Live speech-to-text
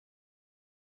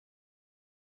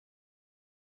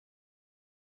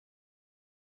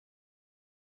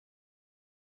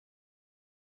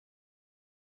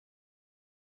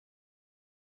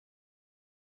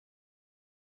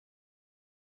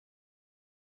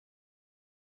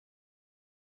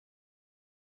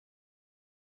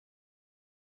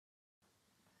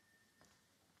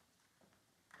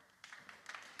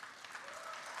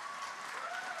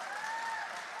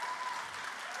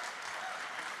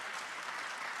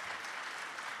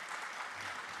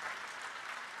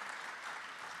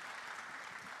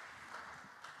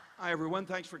Hi, everyone.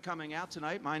 Thanks for coming out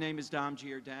tonight. My name is Dom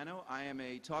Giordano. I am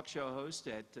a talk show host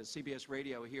at CBS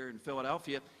Radio here in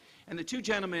Philadelphia. And the two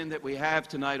gentlemen that we have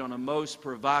tonight on a most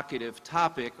provocative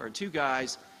topic are two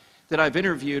guys that I've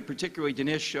interviewed, particularly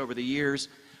Dinesh, over the years.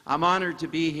 I'm honored to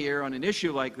be here on an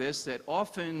issue like this that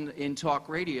often in talk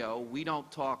radio, we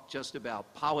don't talk just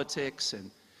about politics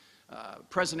and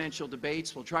presidential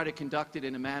debates. We'll try to conduct it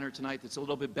in a manner tonight that's a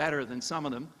little bit better than some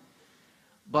of them.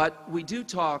 But we do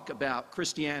talk about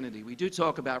Christianity, we do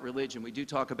talk about religion, we do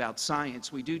talk about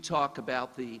science, we do talk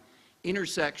about the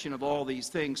intersection of all these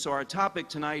things. So our topic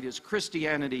tonight is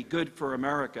Christianity Good for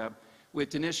America,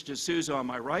 with Dinesh D'Souza on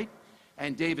my right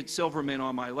and David Silverman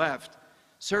on my left.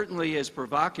 Certainly is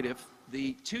provocative.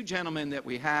 The two gentlemen that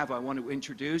we have I want to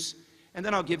introduce, and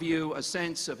then I'll give you a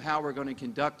sense of how we're going to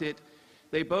conduct it.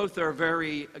 They both are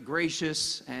very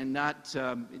gracious and not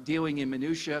dealing in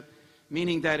minutia,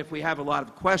 meaning that if we have a lot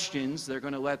of questions, they're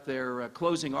going to let their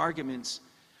closing arguments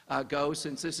go,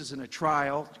 since this isn't a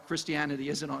trial. Christianity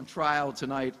isn't on trial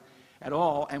tonight at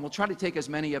all, and we'll try to take as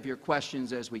many of your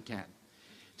questions as we can.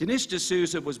 Dinesh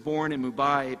D'Souza was born in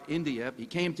Mumbai, India. He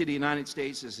came to the United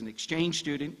States as an exchange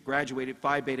student, graduated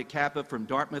Phi Beta Kappa from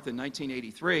Dartmouth in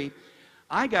 1983.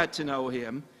 I got to know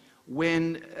him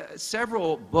when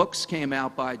several books came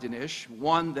out by Dinesh,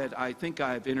 one that I think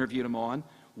I've interviewed him on,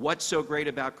 What's So Great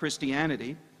About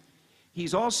Christianity.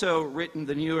 He's also written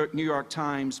the New York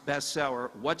Times bestseller,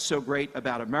 What's So Great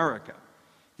About America.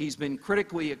 He's been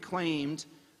critically acclaimed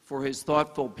for his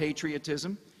thoughtful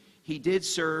patriotism. He did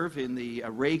serve in the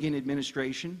Reagan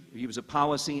administration. He was a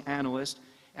policy analyst,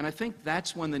 and I think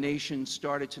that's when the nation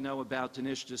started to know about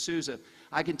Dinesh D'Souza.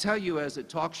 I can tell you, as a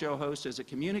talk show host, as a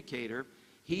communicator,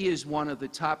 he is one of the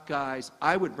top guys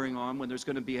I would bring on when there's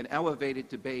going to be an elevated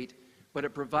debate, but a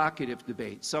provocative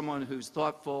debate, someone who's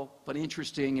thoughtful but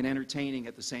interesting and entertaining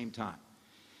at the same time.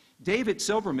 David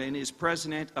Silverman is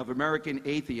president of American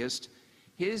Atheist.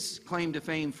 His claim to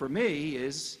fame for me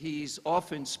is he's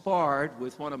often sparred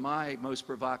with one of my most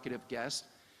provocative guests,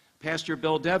 Pastor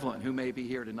Bill Devlin, who may be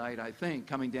here tonight, I think,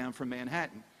 coming down from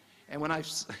Manhattan. And when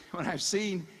I've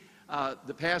seen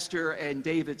the pastor and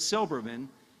David Silverman,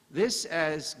 this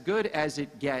as good as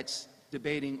it gets,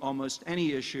 debating almost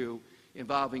any issue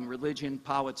involving religion,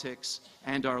 politics,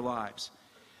 and our lives.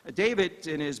 David,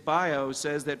 in his bio,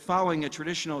 says that following a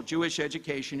traditional Jewish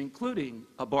education, including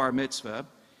a bar mitzvah,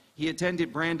 he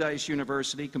attended Brandeis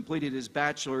University, completed his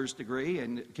bachelor's degree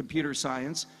in computer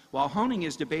science, while honing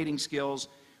his debating skills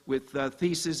with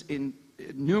theses in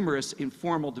numerous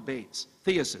informal debates.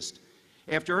 Theosist.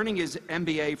 After earning his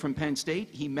MBA from Penn State,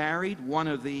 he married one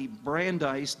of the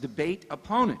Brandeis debate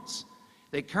opponents.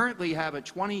 They currently have a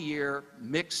 20-year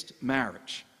mixed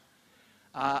marriage.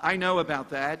 I know about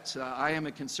that. I am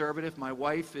a conservative. My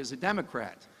wife is a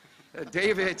Democrat.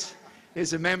 David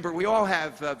is a member. We all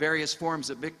have various forms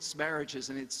of mixed marriages,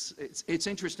 and it's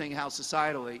interesting how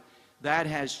societally that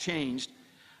has changed.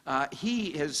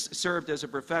 He has served as a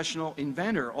professional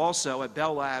inventor also at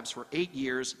Bell Labs for 8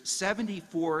 years,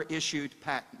 74 issued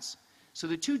patents. So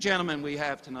the two gentlemen we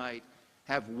have tonight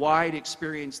have wide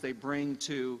experience they bring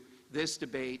to this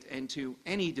debate and to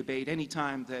any debate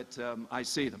anytime that I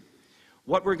see them.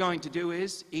 What we're going to do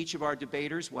is each of our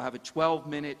debaters will have a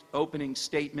 12-minute opening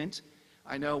statement.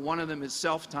 I know one of them is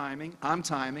self-timing, I'm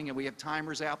timing, and we have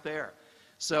timers out there.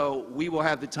 So we will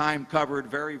have the time covered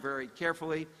very, very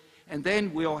carefully. And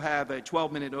then we'll have a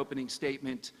 12-minute opening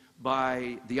statement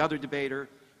by the other debater.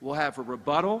 We'll have a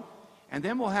rebuttal, and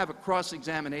then we'll have a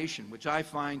cross-examination, which I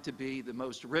find to be the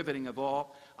most riveting of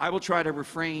all. I will try to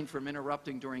refrain from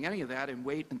interrupting during any of that and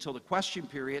wait until the question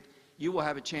period. You will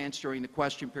have a chance during the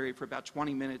question period for about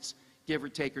 20 minutes, give or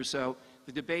take or so.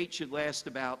 The debate should last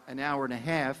about an hour and a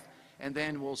half, and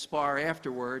then we'll spar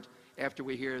afterward after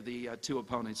we hear the two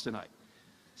opponents tonight.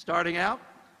 Starting out,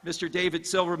 Mr. David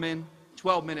Silverman,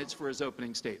 12 minutes for his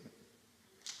opening statement.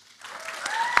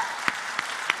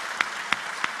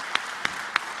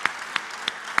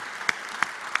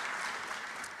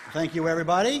 Thank you,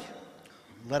 everybody.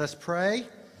 Let us pray.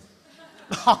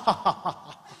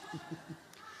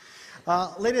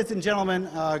 Ladies and gentlemen,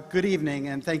 good evening,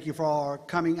 and thank you for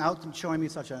coming out and showing me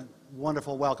such a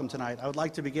wonderful welcome tonight. I would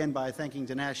like to begin by thanking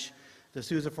Dinesh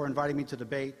D'Souza for inviting me to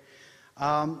debate.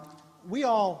 We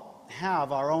all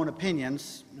have our own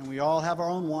opinions, and we all have our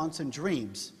own wants and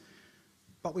dreams,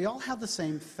 but we all have the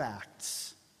same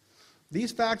facts.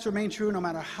 These facts remain true no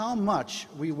matter how much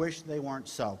we wish they weren't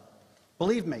so.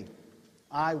 Believe me,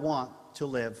 I want to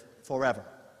live forever.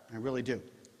 I really do.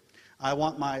 I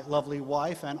want my lovely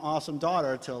wife and awesome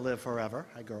daughter to live forever.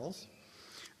 Hi, girls.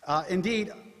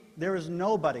 Indeed, there is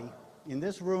nobody in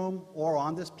this room or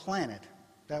on this planet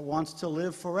that wants to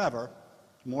live forever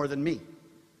more than me.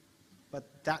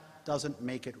 But that doesn't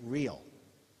make it real.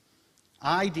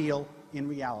 I deal in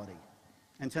reality.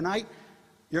 And tonight,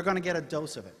 you're going to get a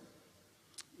dose of it.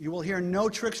 You will hear no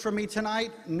tricks from me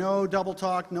tonight, no double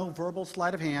talk, no verbal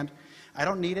sleight of hand. I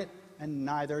don't need it, and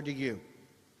neither do you.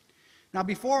 Now,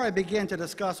 before I begin to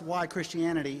discuss why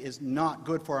Christianity is not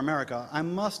good for America, I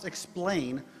must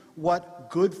explain what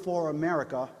good for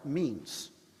America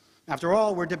means. After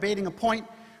all, we're debating a point,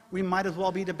 we might as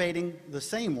well be debating the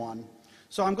same one.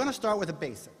 So I'm going to start with a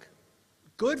basic.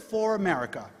 Good for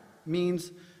America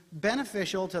means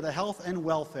beneficial to the health and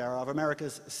welfare of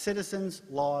America's citizens,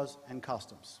 laws, and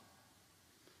customs.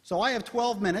 So I have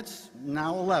 12 minutes,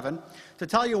 now 11, to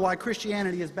tell you why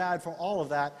Christianity is bad for all of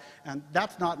that, and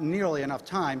that's not nearly enough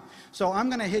time. So I'm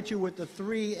going to hit you with the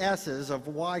 3 S's of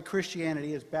why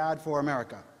Christianity is bad for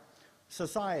America: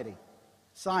 society,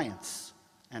 science,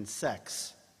 and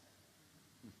sex.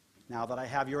 Now that I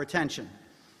have your attention.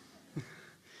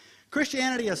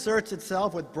 Christianity asserts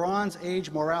itself with Bronze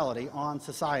Age morality on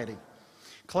society,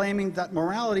 claiming that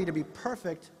morality to be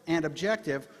perfect and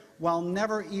objective while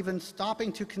never even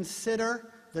stopping to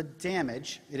consider the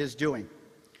damage it is doing.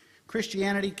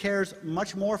 Christianity cares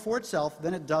much more for itself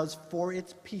than it does for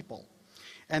its people.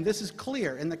 And this is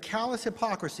clear in the callous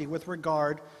hypocrisy with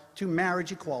regard to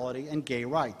marriage equality and gay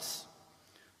rights.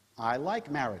 I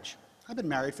like marriage. I've been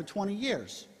married for 20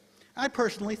 years. I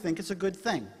personally think it's a good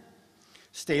thing.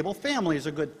 Stable families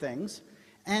are good things,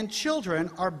 and children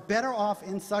are better off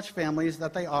in such families than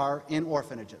they are in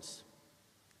orphanages.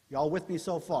 Y'all with me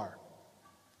so far?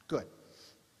 Good.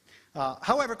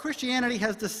 However, Christianity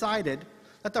has decided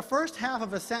that the first half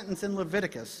of a sentence in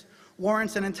Leviticus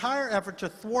warrants an entire effort to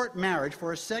thwart marriage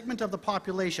for a segment of the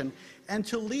population and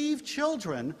to leave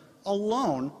children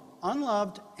alone,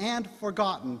 unloved, and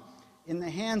forgotten in the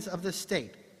hands of the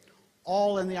state,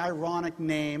 all in the ironic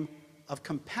name of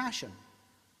compassion.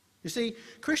 You see,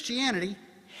 Christianity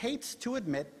hates to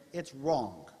admit it's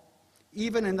wrong,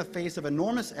 even in the face of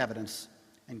enormous evidence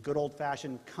and good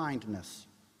old-fashioned kindness.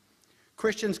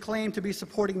 Christians claim to be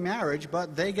supporting marriage,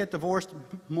 but they get divorced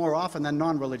more often than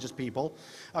non-religious people,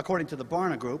 according to the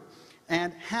Barna Group,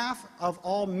 and half of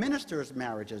all ministers'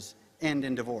 marriages end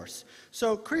in divorce.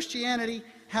 So Christianity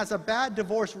has a bad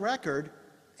divorce record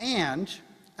and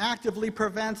actively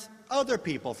prevents other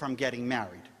people from getting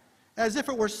married, as if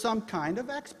it were some kind of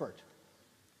expert.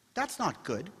 That's not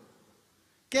good.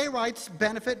 Gay rights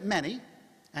benefit many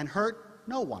and hurt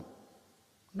no one.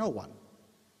 No one.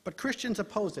 But Christians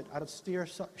oppose it out of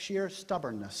sheer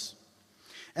stubbornness.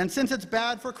 And since it's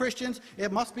bad for Christians,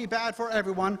 it must be bad for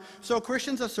everyone, so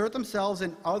Christians assert themselves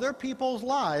in other people's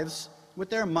lives with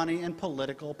their money and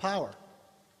political power.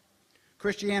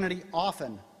 Christianity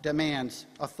often demands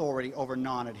authority over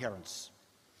non-adherents,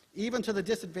 even to the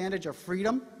disadvantage of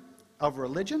freedom of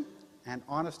religion and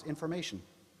honest information.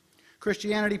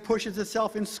 Christianity pushes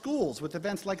itself in schools with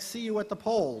events like See You at the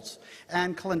Polls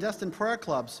and clandestine prayer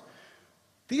clubs.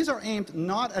 These are aimed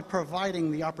not at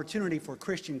providing the opportunity for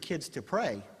Christian kids to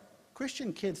pray.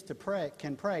 Christian kids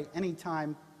can pray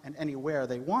anytime and anywhere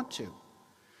they want to.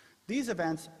 These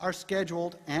events are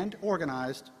scheduled and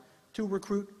organized to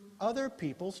recruit other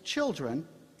people's children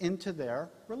into their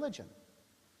religion.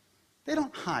 They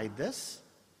don't hide this.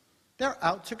 They're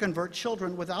out to convert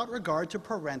children without regard to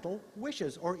parental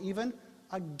wishes or even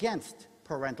against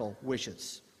parental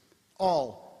wishes,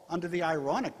 all under the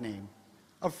ironic name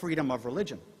of freedom of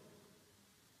religion.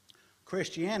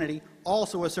 Christianity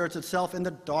also asserts itself in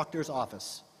the doctor's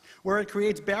office, where it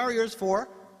creates barriers for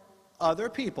other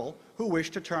people who wish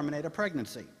to terminate a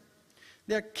pregnancy.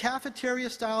 Their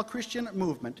cafeteria-style Christian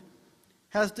movement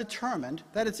has determined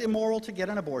that it's immoral to get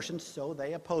an abortion, so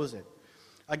they oppose it.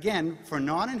 Again, for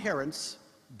non-adherents,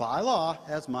 by law,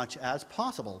 as much as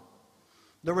possible.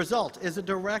 The result is a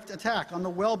direct attack on the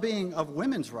well-being of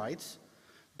women's rights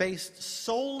based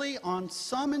solely on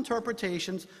some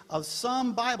interpretations of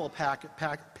some Bible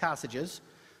passages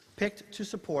picked to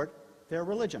support their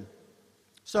religion.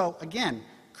 So, again,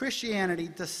 Christianity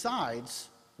decides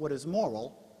what is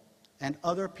moral, and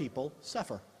other people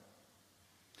suffer.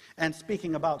 And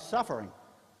speaking about suffering,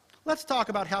 let's talk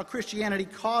about how Christianity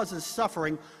causes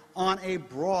suffering on a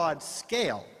broad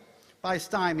scale by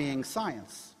stymieing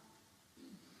science.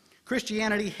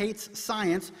 Christianity hates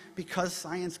science because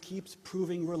science keeps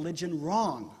proving religion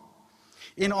wrong.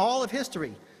 In all of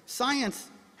history, science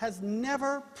has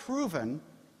never proven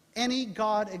any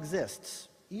God exists,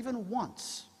 even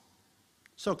once.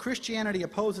 So Christianity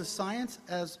opposes science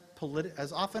as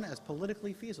often as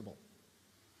politically feasible.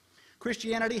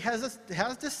 Christianity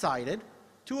has decided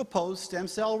to oppose stem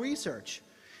cell research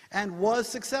and was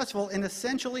successful in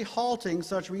essentially halting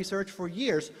such research for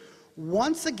years,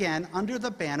 once again under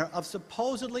the banner of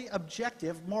supposedly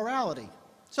objective morality.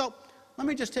 So let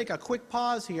me just take a quick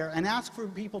pause here and ask for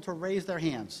people to raise their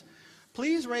hands.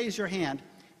 Please raise your hand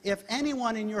if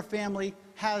anyone in your family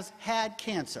has had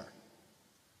cancer.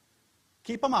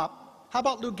 Keep them up. How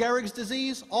about Lou Gehrig's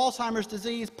disease, Alzheimer's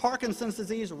disease, Parkinson's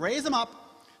disease? Raise them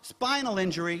up. Spinal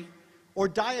injury or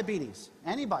diabetes.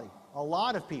 Anybody, a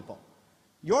lot of people.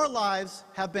 Your lives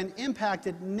have been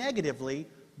impacted negatively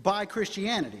by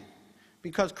Christianity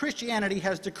because Christianity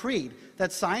has decreed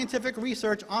that scientific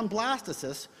research on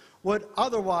blastocysts would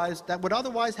otherwise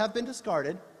have been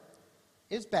discarded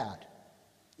is bad.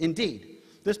 Indeed,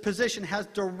 this position has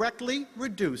directly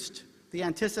reduced the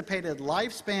anticipated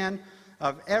lifespan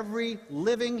of every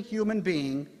living human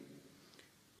being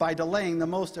by delaying the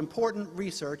most important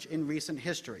research in recent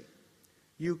history.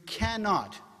 You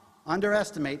cannot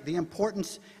underestimate the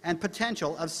importance and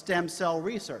potential of stem cell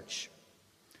research.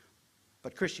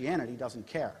 But Christianity doesn't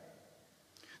care.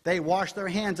 They wash their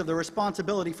hands of the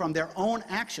responsibility from their own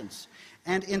actions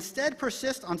and instead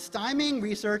persist on stymieing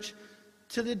research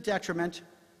to the detriment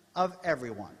of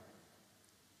everyone.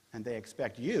 And they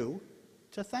expect you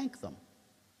to thank them.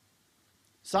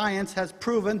 Science has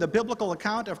proven the biblical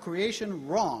account of creation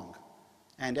wrong,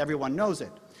 and everyone knows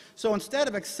it. So instead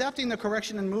of accepting the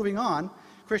correction and moving on,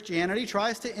 Christianity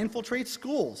tries to infiltrate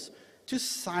schools to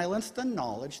silence the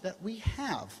knowledge that we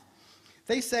have.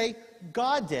 They say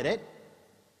God did it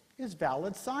is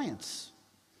valid science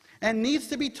and needs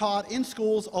to be taught in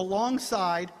schools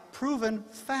alongside proven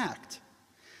fact.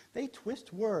 They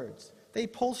twist words, they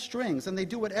pull strings, and they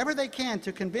do whatever they can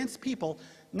to convince people,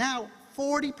 now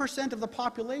 40% of the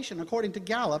population, according to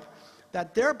Gallup,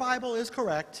 that their Bible is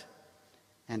correct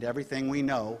and everything we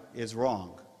know is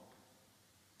wrong.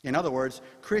 In other words,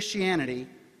 Christianity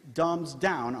dumbs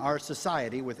down our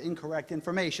society with incorrect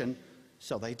information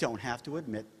so they don't have to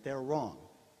admit they're wrong.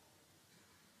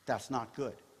 That's not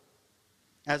good.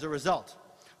 As a result,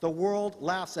 the world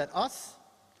laughs at us,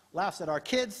 laughs at our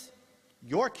kids,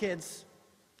 your kids,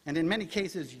 and in many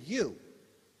cases you,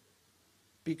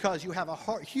 because you have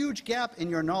a huge gap in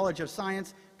your knowledge of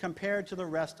science compared to the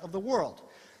rest of the world.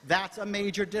 That's a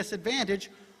major disadvantage,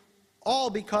 all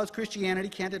because Christianity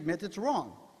can't admit it's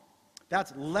wrong.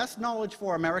 That's less knowledge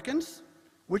for Americans,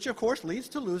 which of course leads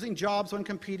to losing jobs when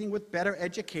competing with better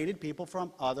educated people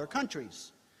from other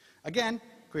countries. Again,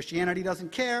 Christianity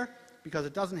doesn't care because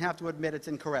it doesn't have to admit it's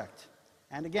incorrect.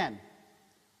 And again,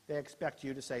 they expect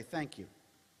you to say thank you.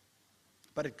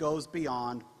 But it goes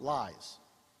beyond lies.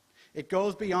 It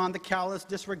goes beyond the callous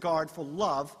disregard for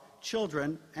love,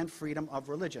 children, and freedom of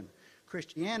religion.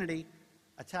 Christianity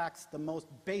attacks the most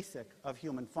basic of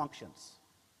human functions,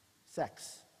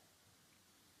 sex.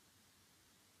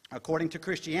 According to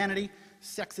Christianity,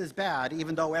 sex is bad,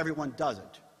 even though everyone does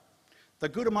it. The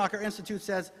Guttemacher Institute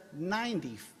says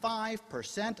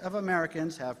 95% of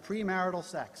Americans have premarital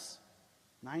sex.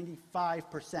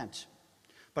 95%.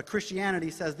 But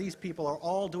Christianity says these people are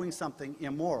all doing something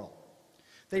immoral.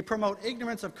 They promote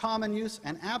ignorance of common use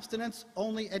and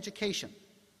abstinence-only education.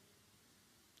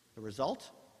 The result?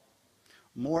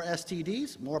 More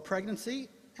STDs, more pregnancy,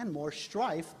 and more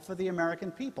strife for the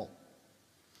American people.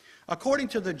 According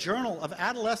to the Journal of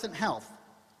Adolescent Health,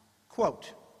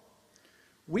 quote,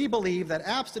 "We believe that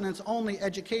abstinence-only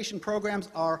education programs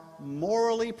are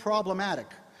morally problematic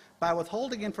by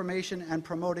withholding information and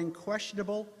promoting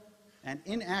questionable and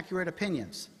inaccurate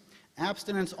opinions.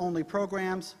 Abstinence-only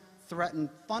programs threaten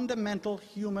fundamental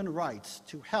human rights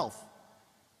to health,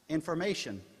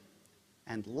 information,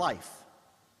 and life."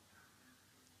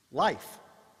 Life.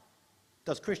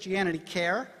 Does Christianity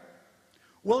care?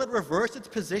 Will it reverse its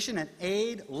position and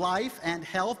aid life and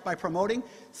health by promoting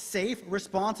safe,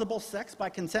 responsible sex by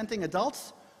consenting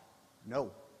adults?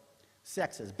 No.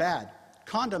 Sex is bad.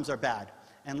 Condoms are bad.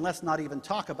 And let's not even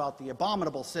talk about the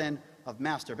abominable sin of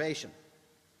masturbation.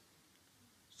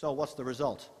 So what's the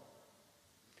result?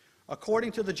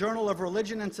 According to the Journal of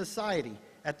Religion and Society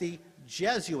at the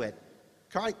Jesuit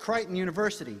Creighton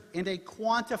University, in a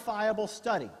quantifiable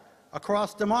study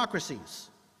across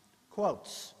democracies,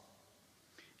 quotes,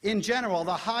 "In general,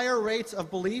 the higher rates of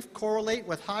belief correlate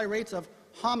with high rates of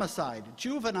homicide,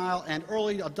 juvenile and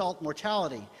early adult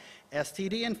mortality,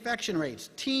 STD infection rates,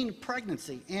 teen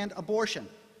pregnancy, and abortion.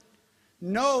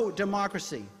 No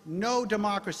democracy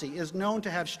is known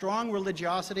to have strong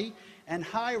religiosity and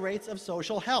high rates of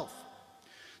social health.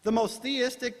 The most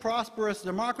theistic, prosperous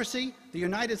democracy, the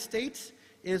United States,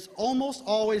 is almost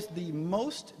always the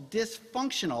most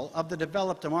dysfunctional of the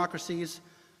developed democracies,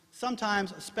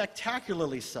 sometimes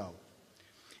spectacularly so.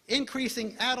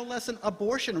 Increasing adolescent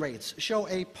abortion rates show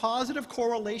a positive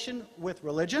correlation with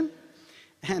religion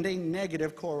and a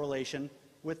negative correlation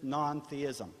with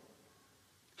non-theism.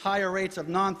 Higher rates of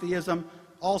non-theism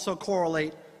also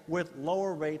correlate with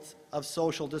lower rates of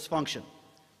social dysfunction.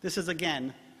 This is,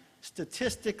 again,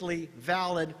 statistically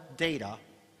valid data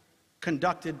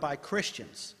conducted by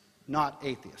Christians, not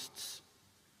atheists.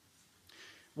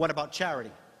 What about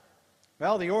charity?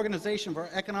 Well, the Organization for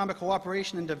Economic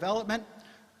Cooperation and Development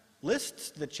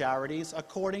lists the charities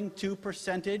according to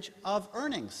percentage of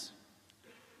earnings.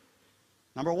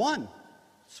 Number 1,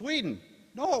 Sweden.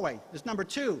 Norway is number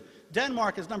 2.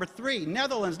 Denmark is number 3.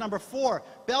 Netherlands, number 4.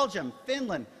 Belgium,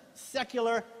 Finland.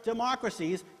 Secular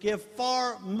democracies give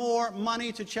far more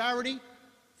money to charity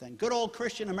than good old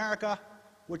Christian America,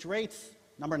 which rates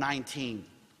number 19.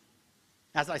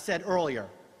 As I said earlier,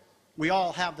 we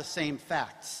all have the same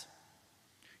facts.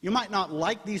 You might not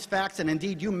like these facts, and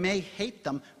indeed you may hate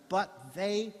them, but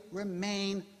they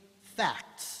remain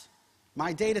facts.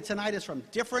 My data tonight is from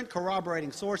different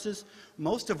corroborating sources,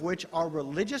 most of which are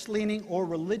religious-leaning or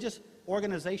religious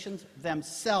organizations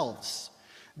themselves.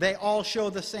 They all show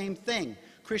the same thing.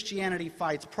 Christianity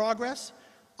fights progress,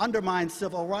 undermines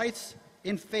civil rights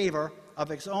in favor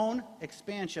of its own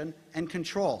expansion and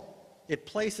control. It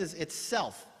places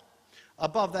itself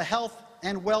above the health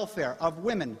and welfare of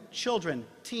women, children,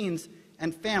 teens,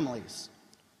 and families,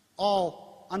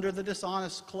 all under the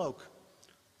dishonest cloak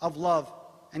of love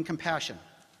and compassion.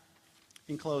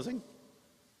 In closing,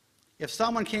 if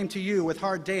someone came to you with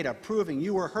hard data proving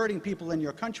you were hurting people in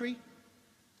your country,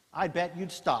 I bet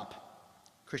you'd stop.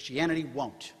 Christianity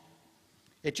won't.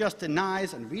 It just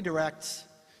denies and redirects,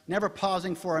 never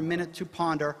pausing for a minute to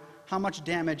ponder how much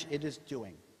damage it is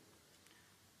doing.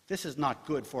 This is not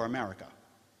good for America.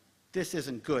 This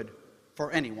isn't good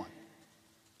for anyone.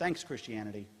 Thanks,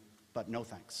 Christianity, but no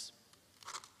thanks.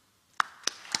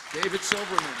 David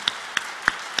Silverman.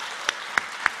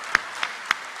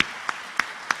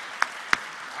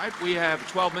 All right, we have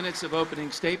 12 minutes of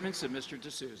opening statements of Mr.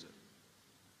 D'Souza.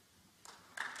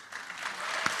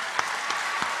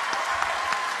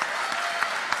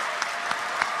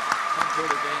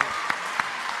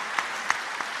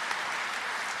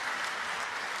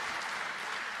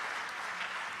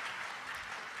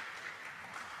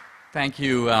 Thank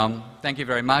you. Thank you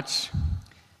very much.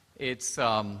 It's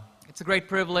a great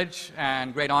privilege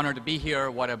and great honor to be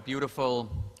here. What a beautiful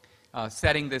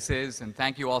setting this is, and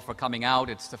thank you all for coming out.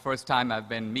 It's the first time I've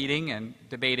been meeting and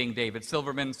debating David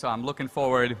Silverman, so I'm looking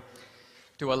forward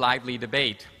to a lively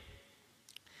debate.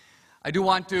 I do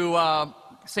want to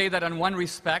say that in one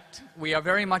respect, we are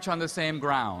very much on the same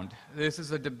ground. This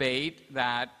is a debate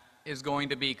that is going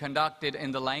to be conducted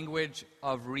in the language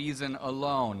of reason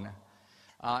alone.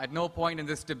 At no point in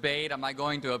this debate am I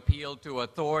going to appeal to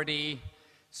authority,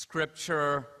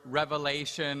 scripture,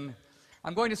 revelation.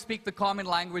 I'm going to speak the common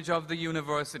language of the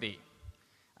university.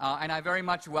 And I very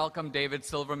much welcome David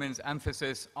Silverman's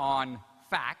emphasis on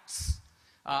facts.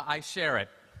 I share it.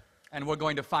 And we're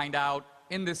going to find out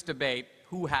in this debate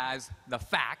who has the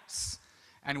facts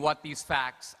and what these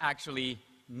facts actually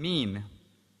mean.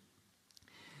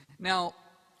 Now,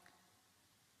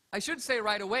 I should say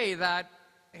right away that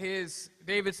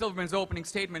David Silverman's opening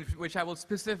statement, which I will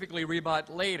specifically rebut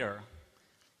later,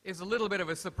 is a little bit of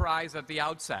a surprise at the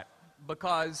outset,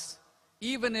 because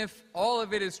even if all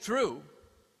of it is true,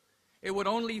 it would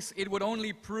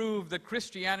only prove that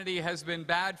Christianity has been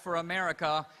bad for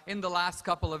America in the last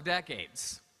couple of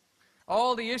decades.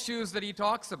 All the issues that he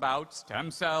talks about,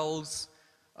 stem cells,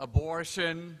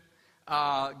 abortion,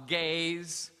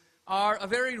 gays, are a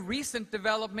very recent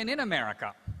development in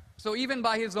America. So even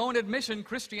by his own admission,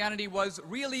 Christianity was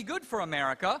really good for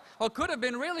America, or could have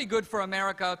been really good for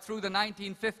America through the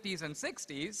 1950s and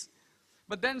 60s.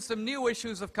 But then some new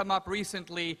issues have come up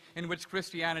recently in which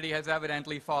Christianity has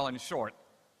evidently fallen short.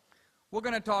 We're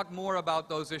going to talk more about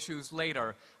those issues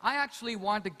later. I actually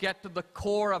want to get to the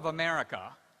core of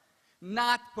America,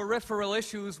 not peripheral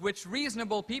issues which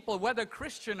reasonable people, whether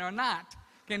Christian or not,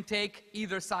 can take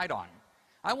either side on.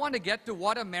 I want to get to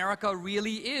what America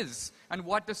really is, and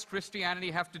what does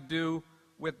Christianity have to do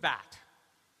with that.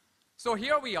 So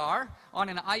here we are on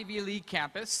an Ivy League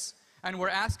campus, and we're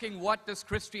asking, what does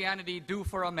Christianity do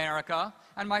for America?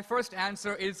 And my first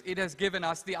answer is, it has given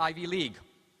us the Ivy League.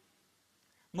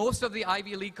 Most of the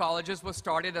Ivy League colleges were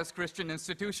started as Christian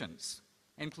institutions,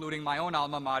 including my own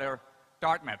alma mater,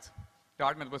 Dartmouth.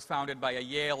 Dartmouth was founded by a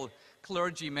Yale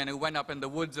clergyman who went up in the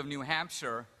woods of New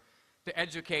Hampshire to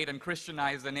educate and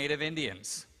Christianize the native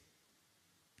Indians.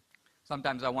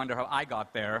 Sometimes I wonder how I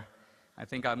got there. I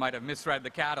think I might have misread the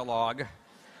catalog.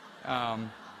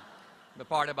 But the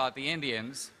part about the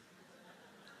Indians.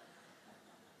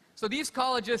 So these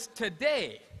colleges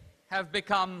today have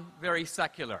become very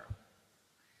secular.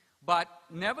 But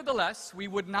nevertheless, we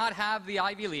would not have the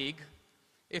Ivy League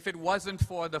if it wasn't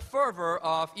for the fervor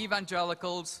of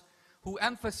evangelicals who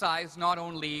emphasize not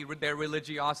only their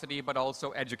religiosity but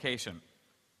also education.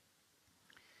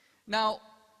 Now,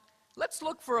 let's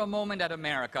look for a moment at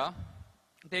America.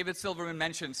 David Silverman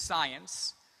mentioned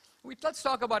science. Let's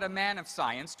talk about a man of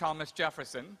science, Thomas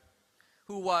Jefferson,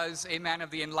 who was a man of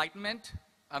the Enlightenment,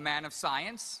 a man of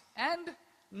science, and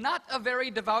not a very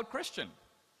devout Christian.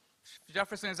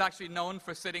 Jefferson is actually known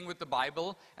for sitting with the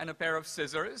Bible and a pair of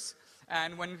scissors,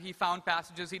 and when he found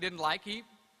passages he didn't like, he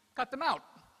cut them out.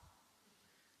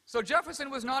 So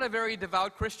Jefferson was not a very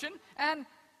devout Christian, and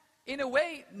in a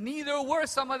way, neither were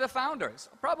some of the founders.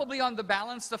 Probably on the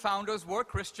balance, the founders were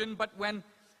Christian, but when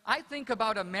I think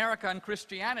about America and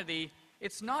Christianity,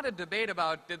 it's not a debate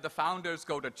about did the founders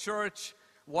go to church,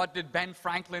 what did Ben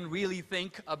Franklin really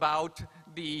think about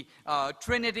the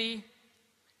Trinity.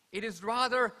 It is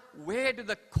rather, where do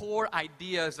the core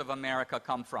ideas of America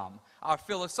come from? Our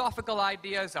philosophical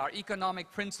ideas, our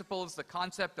economic principles, the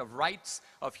concept of rights,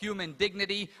 of human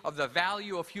dignity, of the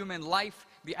value of human life,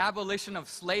 the abolition of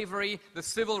slavery, the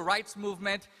civil rights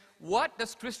movement. What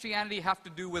does Christianity have to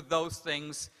do with those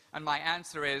things? And my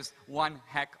answer is one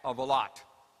heck of a lot.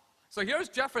 So here's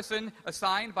Jefferson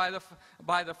assigned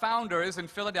by the founders in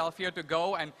Philadelphia to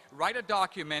go and write a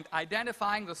document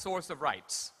identifying the source of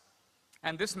rights.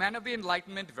 And this man of the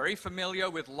Enlightenment, very familiar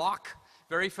with Locke,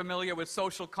 very familiar with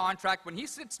social contract, when he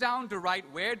sits down to write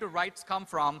where do rights come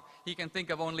from, he can think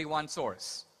of only one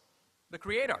source: the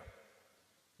Creator.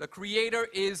 The Creator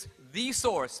is the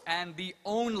source and the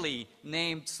only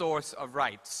named source of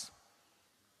rights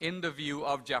in the view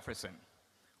of Jefferson.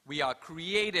 We are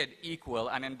created equal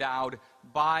and endowed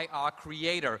by our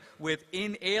Creator with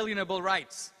inalienable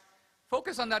rights.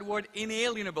 Focus on that word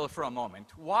inalienable for a moment.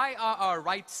 Why are our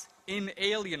rights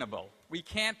inalienable? We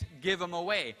can't give them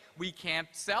away. We can't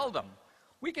sell them.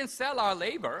 We can sell our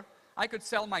labor. I could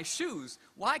sell my shoes.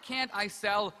 Why can't I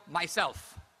sell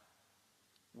myself?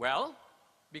 Well,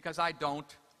 because I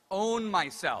don't own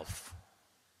myself.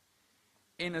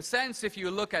 In a sense, if you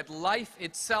look at life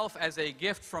itself as a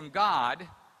gift from God,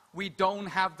 we don't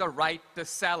have the right to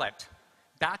sell it.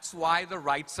 That's why the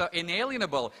rights are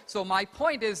inalienable. So my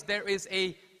point is, there is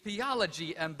a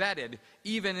theology embedded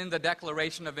even in the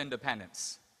Declaration of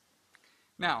Independence.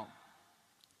 Now,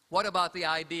 what about the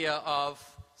idea of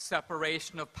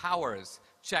separation of powers,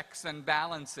 checks and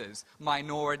balances,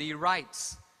 minority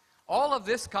rights? All of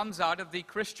this comes out of the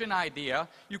Christian idea.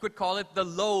 You could call it the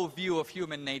low view of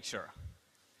human nature.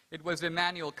 It was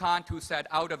Immanuel Kant who said,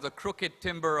 out of the crooked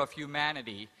timber of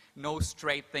humanity, no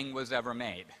straight thing was ever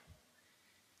made.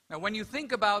 Now, when you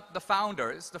think about the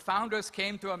founders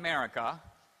came to America,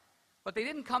 but they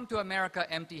didn't come to America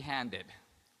empty-handed.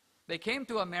 They came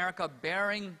to America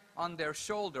bearing on their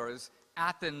shoulders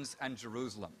Athens and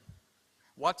Jerusalem.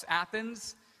 What's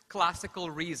Athens? Classical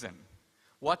reason.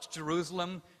 What's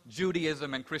Jerusalem?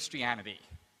 Judaism and Christianity.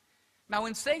 Now,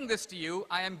 in saying this to you,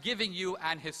 I am giving you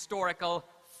an historical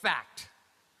fact.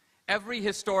 Every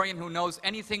historian who knows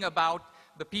anything about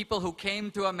the people who came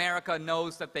to America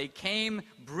knows that they came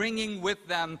bringing with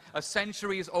them a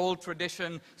centuries-old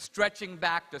tradition stretching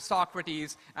back to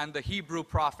Socrates and the Hebrew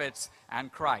prophets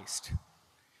and Christ.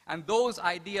 And those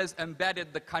ideas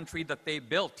embedded the country that they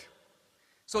built.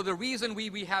 So the reason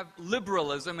we have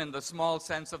liberalism in the small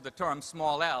sense of the term,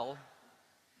 small l,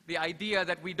 the idea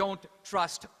that we don't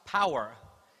trust power,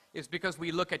 is because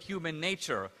we look at human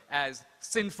nature as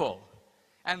sinful.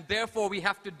 And therefore we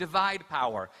have to divide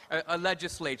power, a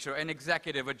legislature, an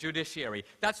executive, a judiciary.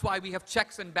 That's why we have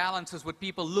checks and balances with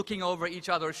people looking over each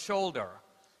other's shoulder.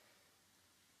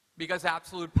 Because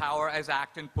absolute power, as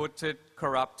Acton puts it,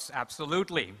 corrupts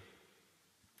absolutely.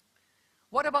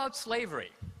 What about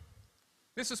slavery?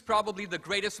 This is probably the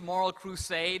greatest moral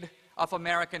crusade of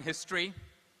American history.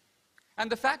 And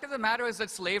the fact of the matter is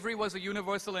that slavery was a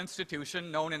universal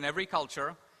institution known in every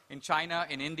culture. In China,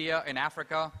 in India, in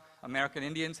Africa, American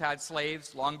Indians had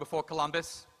slaves long before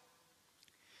Columbus.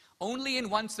 Only in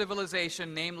one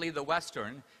civilization, namely the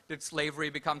Western, did slavery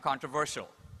become controversial.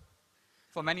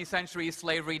 For many centuries,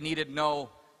 slavery needed no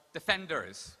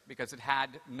defenders because it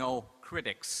had no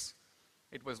critics.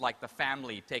 It was like the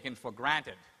family taken for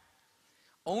granted.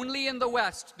 Only in the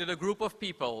West did a group of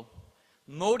people,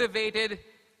 motivated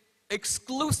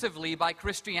exclusively by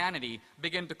Christianity,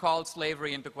 begin to call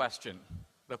slavery into question.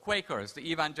 The Quakers,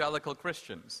 the evangelical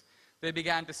Christians, they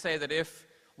began to say that if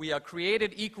we are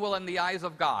created equal in the eyes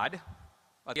of God,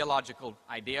 a theological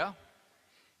idea,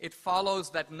 it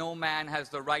follows that no man has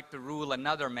the right to rule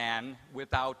another man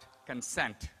without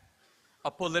consent,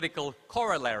 a political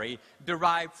corollary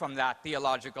derived from that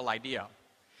theological idea.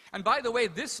 And by the way,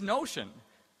 this notion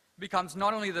becomes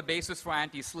not only the basis for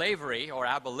anti-slavery or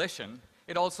abolition,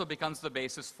 it also becomes the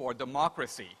basis for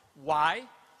democracy. Why?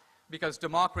 Because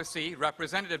democracy,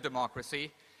 representative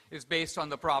democracy, is based on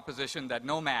the proposition that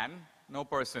no man, no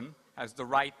person, has the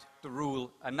right to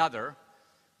rule another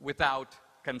without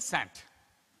consent.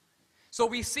 So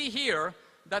we see here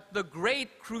that the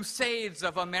great crusades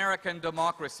of American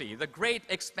democracy, the great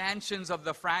expansions of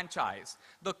the franchise,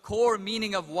 the core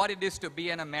meaning of what it is to be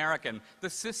an American, the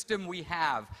system we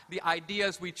have, the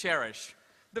ideas we cherish,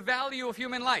 the value of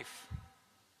human life.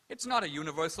 It's not a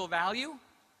universal value.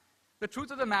 The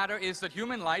truth of the matter is that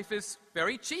human life is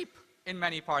very cheap in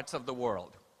many parts of the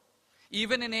world.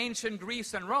 Even in ancient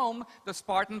Greece and Rome, the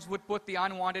Spartans would put the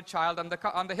unwanted child on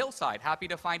the hillside, happy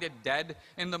to find it dead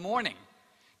in the morning.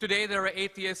 Today, there are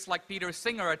atheists like Peter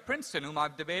Singer at Princeton, whom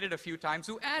I've debated a few times,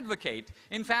 who advocate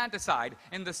infanticide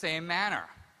in the same manner.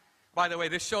 By the way,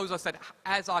 this shows us that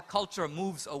as our culture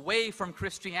moves away from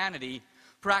Christianity,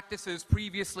 practices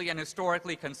previously and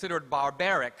historically considered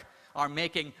barbaric are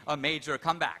making a major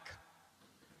comeback.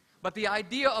 But the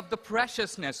idea of the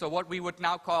preciousness, or what we would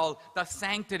now call the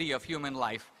sanctity of human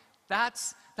life,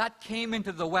 that came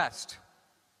into the West,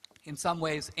 in some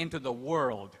ways into the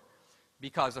world,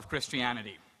 because of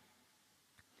Christianity.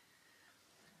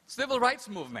 Civil rights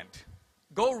movement.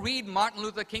 Go read Martin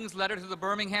Luther King's letter to the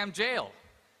Birmingham jail.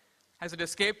 Has it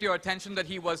escaped your attention that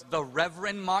he was the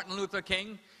Reverend Martin Luther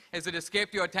King? Has it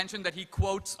escaped your attention that he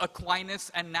quotes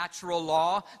Aquinas and natural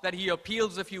law, that he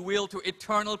appeals, if you will, to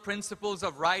eternal principles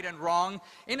of right and wrong?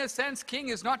 In a sense, King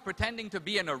is not pretending to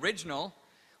be an original.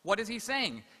 What is he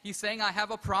saying? He's saying, I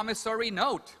have a promissory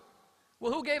note.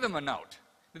 Well, who gave him a note?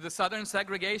 Did the Southern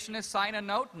segregationists sign a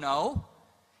note? No.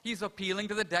 He's appealing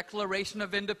to the Declaration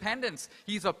of Independence.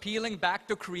 He's appealing back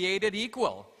to created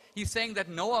equal. He's saying that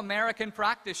no American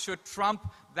practice should trump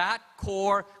that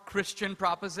core Christian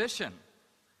proposition.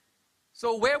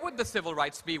 So where would the civil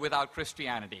rights be without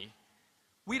Christianity?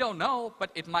 We don't know, but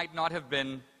it might not have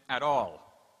been at all.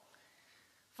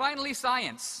 Finally,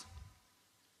 science.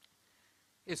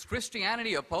 Is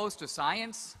Christianity opposed to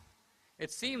science?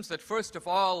 It seems that, first of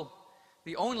all,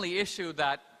 the only issue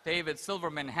that David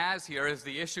Silverman has here is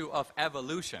the issue of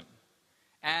evolution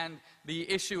and the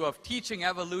issue of teaching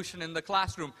evolution in the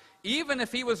classroom, even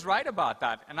if he was right about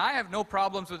that. And I have no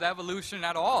problems with evolution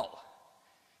at all.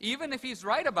 Even if he's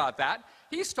right about that,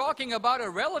 he's talking about a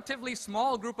relatively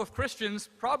small group of Christians,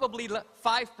 probably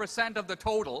 5% of the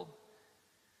total,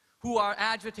 who are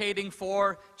agitating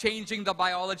for changing the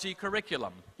biology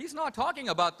curriculum. He's not talking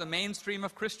about the mainstream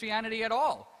of Christianity at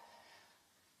all.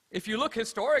 If you look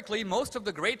historically, most of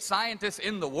the great scientists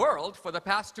in the world for the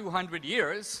past 200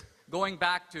 years, going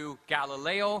back to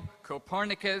Galileo,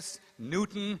 Copernicus,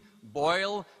 Newton,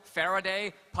 Boyle,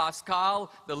 Faraday,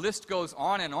 Pascal, the list goes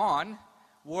on,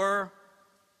 were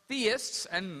theists,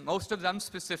 and most of them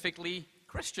specifically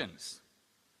Christians.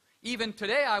 Even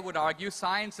today, I would argue,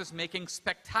 science is making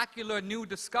spectacular new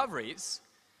discoveries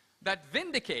that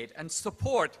vindicate and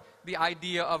support the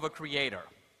idea of a creator.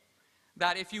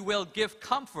 That, if you will, give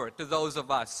comfort to those of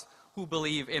us who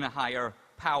believe in a higher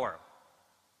power.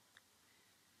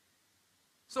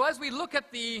 So as we look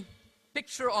at the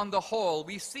picture on the whole,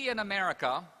 we see an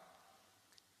America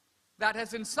that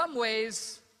has in some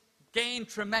ways gained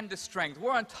tremendous strength.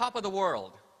 We're on top of the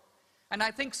world. And I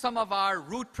think some of our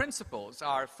root principles,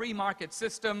 our free market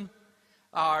system,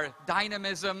 our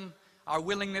dynamism, our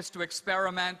willingness to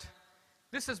experiment,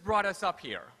 this has brought us up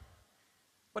here.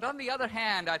 But on the other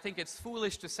hand, I think it's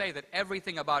foolish to say that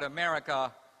everything about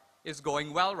America is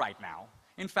going well right now.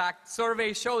 In fact,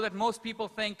 surveys show that most people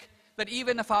think that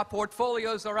even if our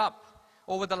portfolios are up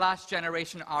over the last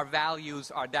generation, our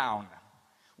values are down.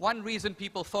 One reason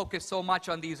people focus so much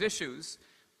on these issues,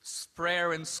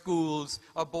 prayer in schools,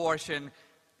 abortion,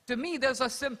 to me, those are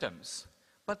symptoms.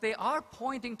 But they are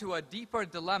pointing to a deeper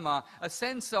dilemma, a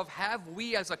sense of, have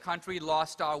we as a country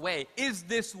lost our way? Is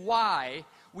this why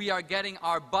we are getting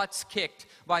our butts kicked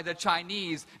by the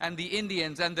Chinese and the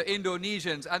Indians and the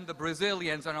Indonesians and the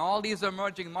Brazilians and all these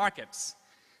emerging markets?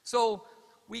 So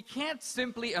we can't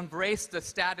simply embrace the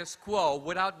status quo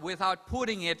without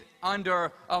putting it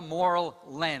under a moral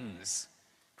lens.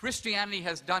 Christianity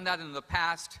has done that in the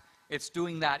past. It's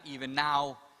doing that even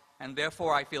now. And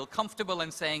therefore, I feel comfortable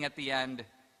in saying at the end,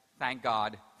 thank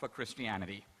God for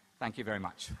Christianity. Thank you very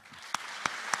much.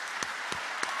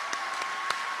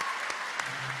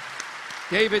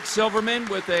 David Silverman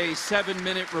with a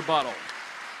 7-minute rebuttal.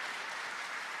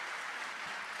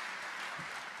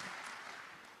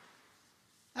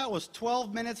 That was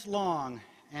 12 minutes long,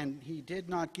 and he did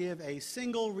not give a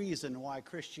single reason why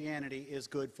Christianity is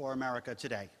good for America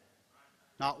today.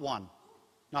 Not one.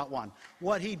 Not one.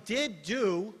 What he did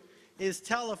do is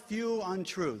tell a few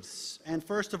untruths. And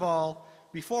first of all,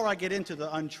 before I get into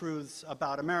the untruths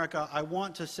about America, I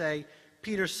want to say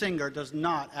Peter Singer does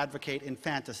not advocate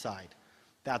infanticide.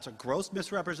 That's a gross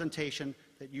misrepresentation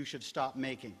that you should stop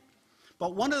making.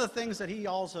 But one of the things that he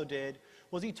also did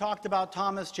was he talked about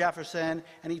Thomas Jefferson,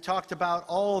 and he talked about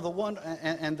all the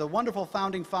wonderful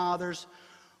founding fathers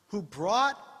who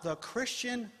brought the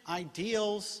Christian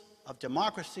ideals of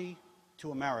democracy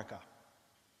to America.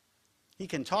 He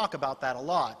can talk about that a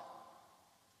lot,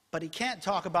 but he can't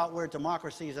talk about where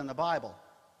democracy is in the Bible.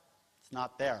 It's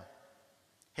not there.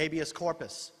 Habeas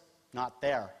corpus, not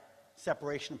there.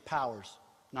 Separation of powers,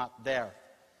 not there.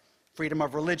 Freedom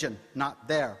of religion, not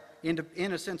there.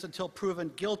 Innocence until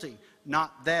proven guilty,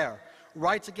 not there.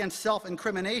 Rights against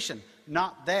self-incrimination,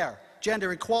 not there.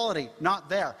 Gender equality, not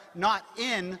there. Not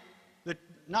in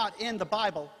the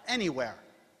Bible anywhere.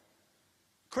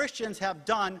 Christians have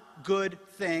done good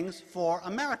things for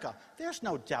America. There's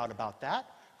no doubt about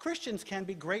that. Christians can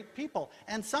be great people,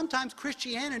 and sometimes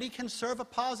Christianity can serve a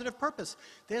positive purpose.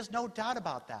 There's no doubt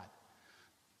about that.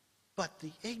 But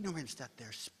the ignorance that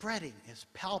they're spreading is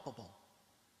palpable.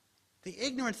 The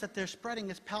ignorance that they're spreading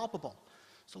is palpable.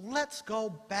 So let's go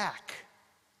back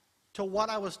to what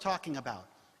I was talking about.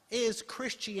 Is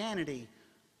Christianity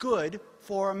good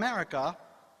for America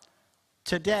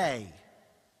today?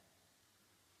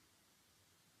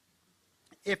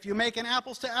 If you make an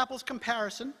apples-to-apples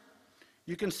comparison,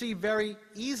 you can see very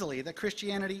easily that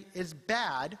Christianity is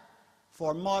bad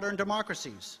for modern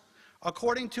democracies.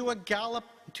 According to a Gallup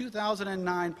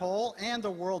 2009 poll and the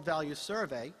World Values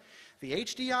Survey, the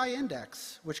HDI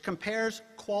index, which compares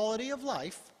quality of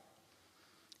life,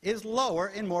 is lower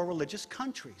in more religious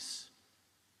countries.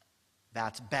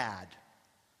 That's bad.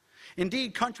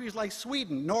 Indeed, countries like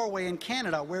Sweden, Norway, and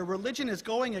Canada, where religion is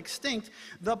going extinct,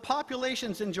 the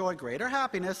populations enjoy greater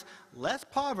happiness, less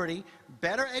poverty,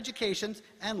 better educations,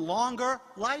 and longer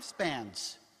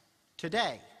lifespans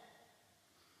today.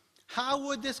 How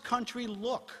would this country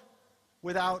look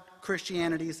without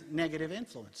Christianity's negative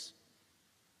influence?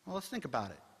 Well, let's think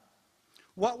about it.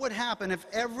 What would happen if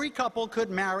every couple could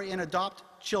marry and adopt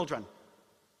children?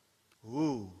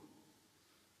 Ooh.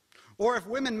 Or if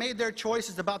women made their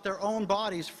choices about their own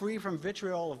bodies free from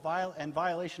vitriol and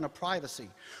violation of privacy?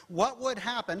 What would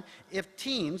happen if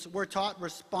teens were taught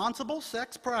responsible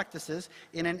sex practices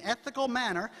in an ethical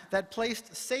manner that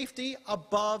placed safety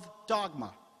above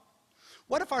dogma?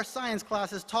 What if our science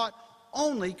classes taught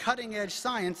only cutting-edge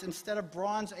science instead of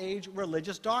Bronze Age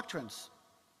religious doctrines?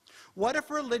 What if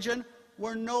religion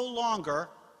were no longer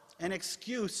an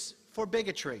excuse for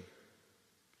bigotry?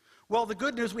 Well, the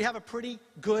good news, we have a pretty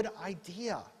good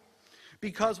idea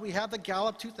because we have the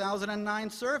Gallup 2009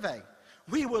 survey.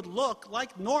 We would look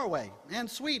like Norway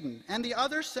and Sweden and the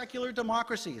other secular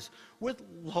democracies with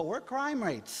lower crime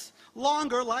rates,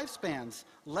 longer lifespans,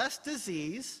 less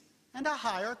disease, and a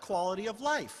higher quality of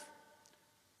life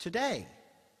today.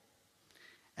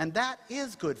 And that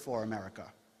is good for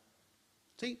America.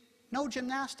 See, no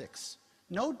gymnastics,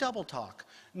 no double talk,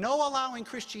 no allowing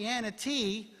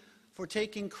Christianity for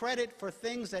taking credit for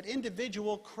things that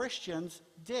individual Christians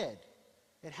did.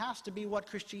 It has to be what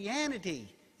Christianity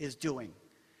is doing.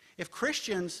 If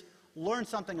Christians learn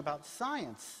something about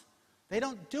science, they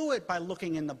don't do it by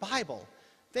looking in the Bible.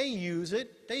 They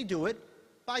do it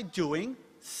by doing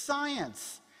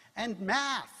science and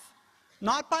math,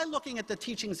 not by looking at the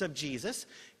teachings of Jesus.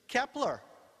 Kepler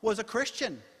was a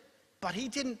Christian, but he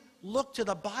didn't look to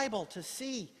the Bible to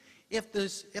see if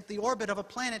the orbit of a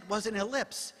planet was an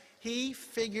ellipse. He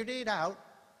figured it out,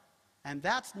 and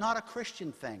that's not a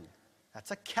Christian thing.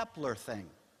 That's a Kepler thing.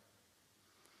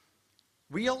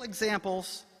 Real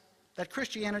examples that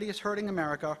Christianity is hurting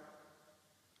America,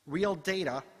 real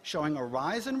data showing a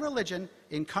rise in religion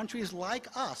in countries like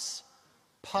us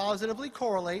positively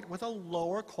correlate with a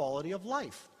lower quality of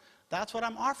life. That's what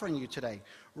I'm offering you today.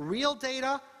 Real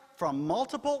data from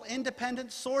multiple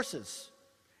independent sources,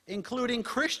 including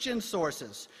Christian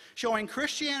sources, showing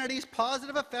Christianity's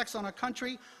positive effects on a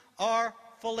country are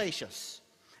fallacious,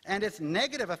 and its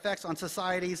negative effects on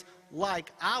societies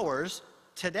like ours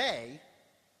today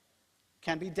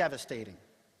can be devastating.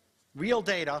 Real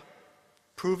data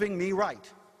proving me right.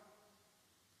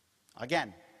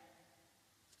 Again,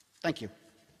 thank you.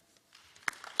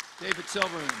 David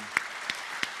Silverman.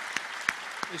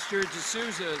 Mr.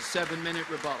 D'Souza, 7-minute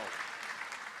rebuttal.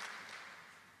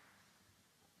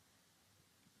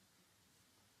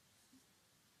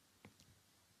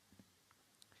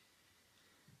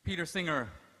 Peter Singer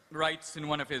writes in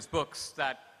one of his books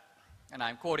that, and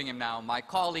I'm quoting him now, my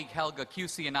colleague Helga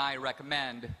Cusey and I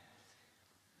recommend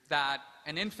that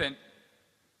an infant,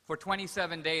 for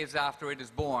 27 days after it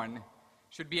is born,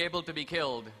 should be able to be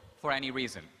killed for any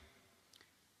reason.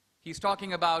 He's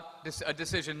talking about a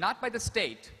decision not by the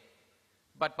state,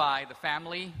 but by the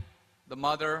family, the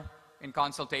mother, in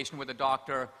consultation with the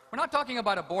doctor. We're not talking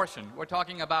about abortion. We're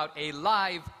talking about a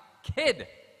live kid.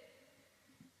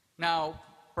 Now,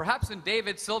 perhaps in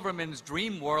David Silverman's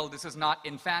dream world, this is not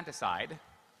infanticide,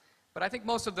 but I think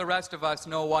most of the rest of us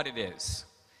know what it is.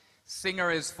 Singer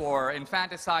is for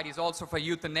infanticide. He's also for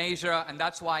euthanasia, and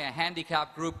that's why a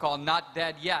handicapped group called Not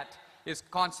Dead Yet is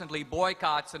constantly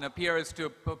boycotts and appears to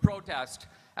protest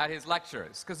at his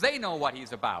lectures, because they know what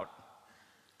he's about.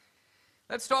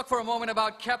 Let's talk for a moment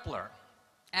about Kepler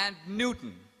and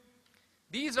Newton.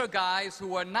 These are guys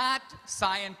who are not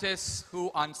scientists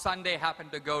who on Sunday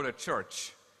happened to go to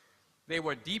church. They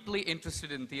were deeply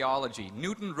interested in theology.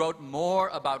 Newton wrote more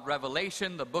about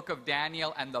Revelation, the book of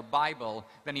Daniel, and the Bible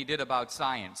than he did about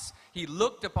science. He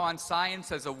looked upon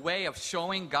science as a way of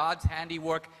showing God's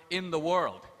handiwork in the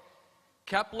world.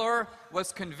 Kepler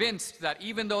was convinced that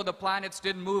even though the planets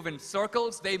didn't move in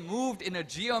circles, they moved in a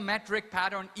geometric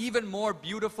pattern even more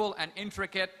beautiful and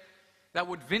intricate that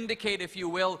would vindicate, if you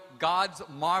will, God's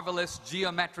marvelous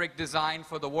geometric design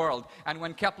for the world. And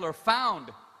when Kepler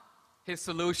found his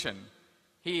solution,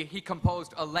 he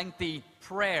composed a lengthy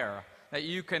prayer that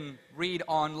you can read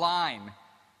online,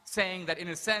 saying that in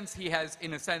a sense he has,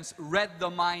 read the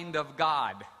mind of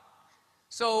God.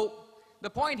 So the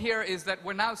point here is that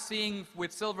we're now seeing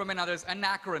with Silverman and others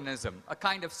anachronism, a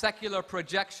kind of secular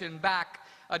projection back,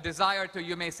 a desire to,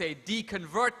 you may say,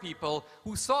 deconvert people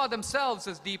who saw themselves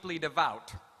as deeply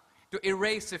devout, to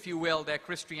erase, if you will, their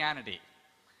Christianity.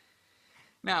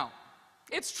 Now,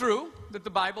 it's true that the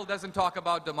Bible doesn't talk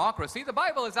about democracy. The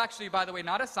Bible is actually, by the way,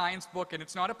 not a science book and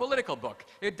it's not a political book.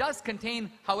 It does contain,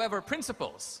 however,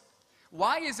 principles.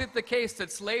 Why is it the case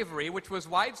that slavery, which was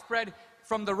widespread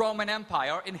from the Roman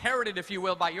Empire, inherited, if you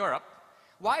will, by Europe,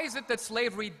 why is it that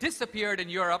slavery disappeared in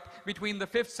Europe between the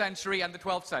 5th century and the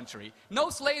 12th century? No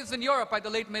slaves in Europe by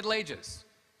the late Middle Ages.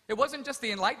 It wasn't just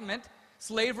the Enlightenment.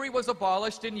 Slavery was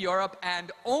abolished in Europe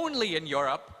and only in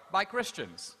Europe by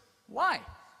Christians. Why?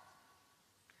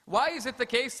 Why is it the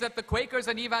case that the Quakers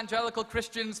and evangelical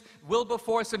Christians,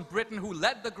 Wilberforce in Britain, who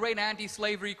led the great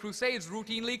anti-slavery crusades,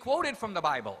 routinely quoted from the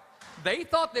Bible? They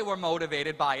thought they were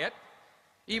motivated by it,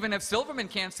 even if Silverman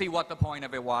can't see what the point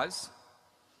of it was.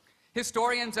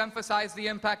 Historians emphasize the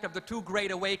impact of the two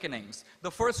great awakenings.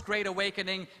 The first great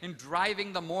awakening in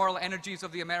driving the moral energies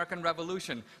of the American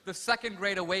Revolution. The second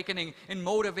great awakening in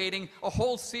motivating a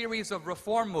whole series of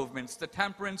reform movements, the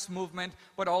temperance movement,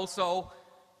 but also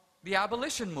the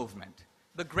abolition movement,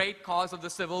 the great cause of the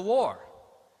Civil War.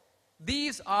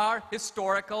 These are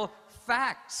historical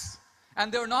facts,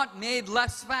 and they're not made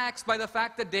less facts by the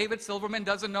fact that David Silverman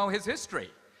doesn't know his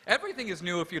history. Everything is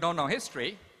new if you don't know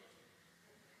history.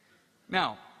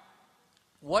 Now,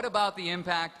 what about the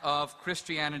impact of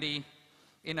Christianity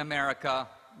in America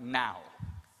now?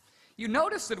 You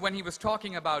notice that when he was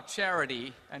talking about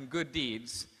charity and good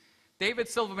deeds, David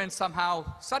Silverman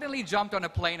somehow suddenly jumped on a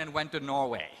plane and went to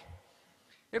Norway.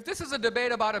 If this is a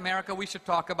debate about America, we should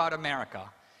talk about America.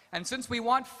 And since we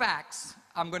want facts,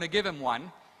 I'm going to give him one.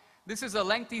 This is a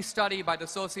lengthy study by the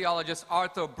sociologist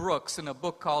Arthur Brooks in a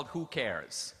book called Who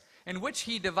Cares?, in which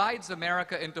he divides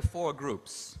America into 4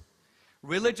 groups: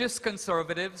 religious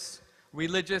conservatives,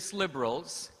 religious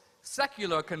liberals,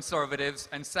 secular conservatives,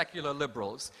 and secular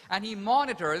liberals. And he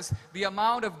monitors the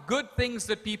amount of good things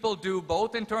that people do,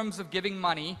 both in terms of giving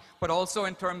money, but also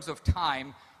in terms of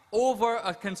time, over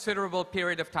a considerable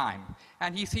period of time.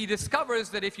 And he discovers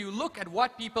that if you look at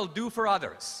what people do for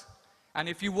others, and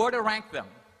if you were to rank them,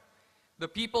 the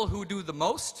people who do the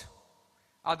most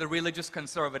are the religious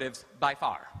conservatives by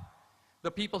far.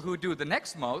 The people who do the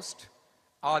next most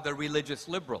are the religious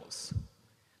liberals.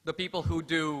 The people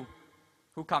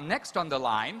who come next on the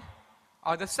line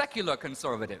are the secular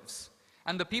conservatives.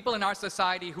 And the people in our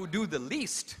society who do the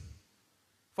least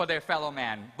for their fellow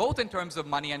man, both in terms of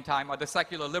money and time, are the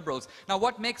secular liberals. Now,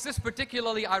 what makes this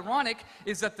particularly ironic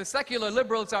is that the secular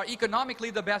liberals are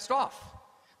economically the best off.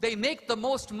 They make the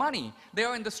most money. They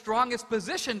are in the strongest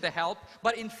position to help,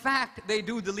 but in fact, they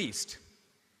do the least.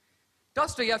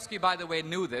 Dostoevsky, by the way,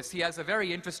 knew this. He has a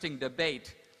very interesting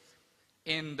debate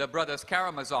in the Brothers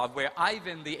Karamazov, where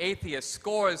Ivan the atheist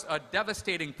scores a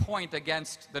devastating point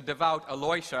against the devout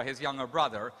Aloysia, his younger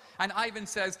brother. And Ivan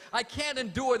says, "I can't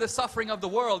endure the suffering of the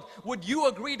world. Would you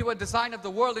agree to a design of the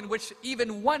world in which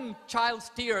even one child's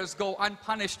tears go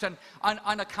unpunished and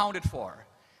unaccounted for?"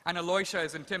 And Aloysia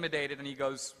is intimidated, and he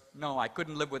goes, no, I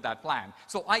couldn't live with that plan.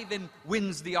 So Ivan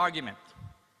wins the argument.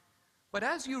 But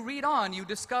as you read on, you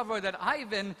discover that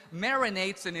Ivan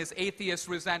marinates in his atheist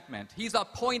resentment. He's a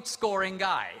point-scoring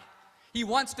guy. He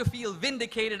wants to feel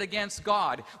vindicated against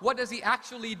God. What does he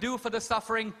actually do for the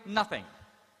suffering? Nothing.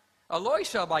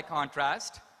 Aloysia, by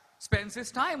contrast, spends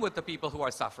his time with the people who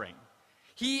are suffering.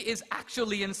 He is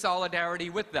actually in solidarity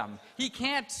with them. He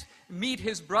can't meet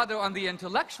his brother on the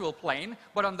intellectual plane,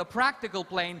 but on the practical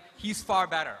plane, he's far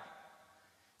better.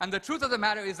 And the truth of the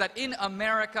matter is that in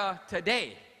America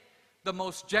today, the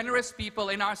most generous people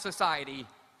in our society,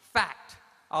 fact,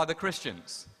 are the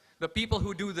Christians. The people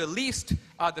who do the least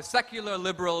are the secular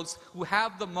liberals who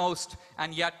have the most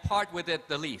and yet part with it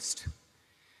the least.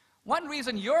 One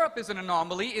reason Europe is an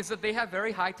anomaly is that they have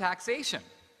very high taxation.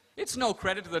 It's no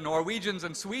credit to the Norwegians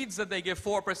and Swedes that they give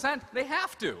 4%. They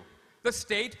have to. The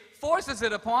state forces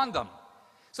it upon them.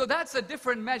 So that's a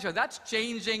different measure. That's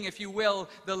changing, if you will,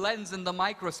 the lens in the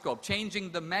microscope,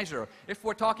 changing the measure. If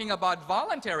we're talking about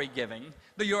voluntary giving,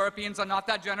 the Europeans are not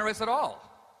that generous at all.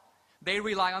 They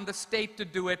rely on the state to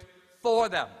do it for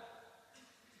them.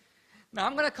 Now,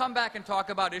 I'm going to come back and talk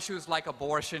about issues like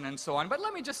abortion and so on, but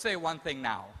let me just say one thing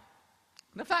now.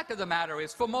 The fact of the matter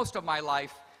is, for most of my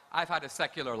life, I've had a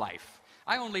secular life.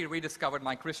 I only rediscovered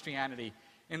my Christianity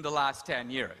in the last 10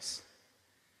 years.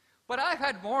 But I've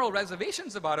had moral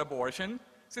reservations about abortion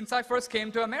since I first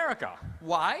came to America.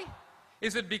 Why?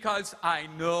 Is it because I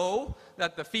know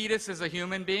that the fetus is a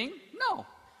human being? No,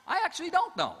 I actually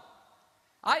don't know.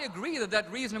 I agree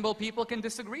that reasonable people can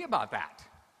disagree about that.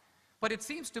 But it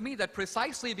seems to me that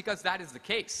precisely because that is the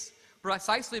case,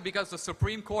 precisely because the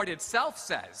Supreme Court itself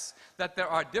says that there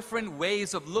are different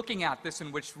ways of looking at this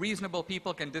in which reasonable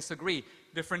people can disagree,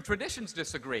 different traditions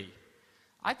disagree,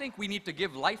 I think we need to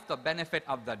give life the benefit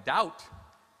of the doubt.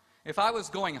 If I was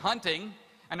going hunting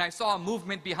and I saw a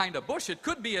movement behind a bush, it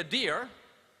could be a deer,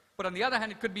 but on the other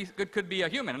hand, it could be a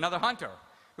human, another hunter.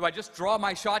 Do I just draw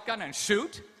my shotgun and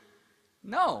shoot?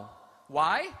 No.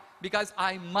 Why? Because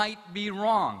I might be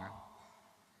wrong.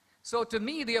 So to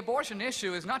me, the abortion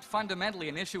issue is not fundamentally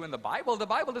an issue in the Bible. The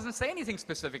Bible doesn't say anything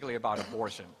specifically about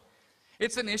abortion.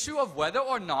 It's an issue of whether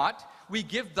or not we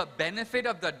give the benefit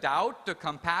of the doubt to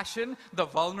compassion, the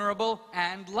vulnerable,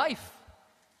 and life.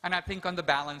 And I think on the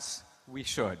balance, we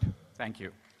should. Thank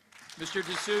you. Mr.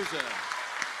 D'Souza.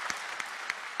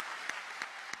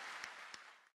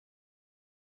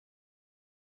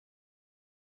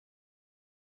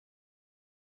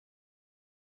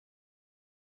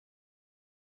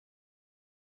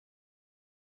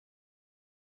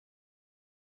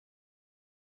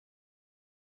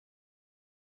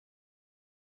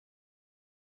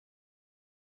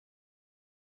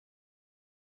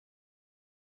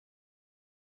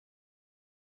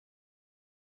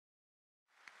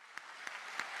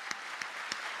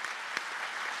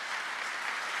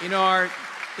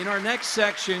 In our next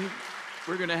section,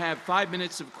 we're going to have 5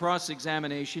 minutes of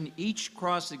cross-examination. Each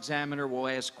cross-examiner will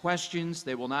ask questions.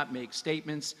 They will not make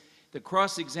statements. The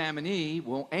cross-examinee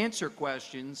will answer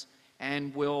questions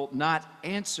and will not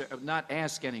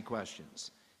ask any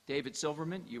questions. David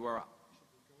Silverman, you are up.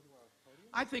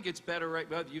 I think it's better, right?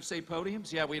 Well, you say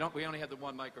podiums? Yeah, we only have the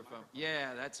one microphone.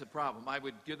 Yeah, that's a problem. I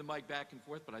would give the mic back and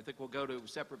forth, but I think we'll go to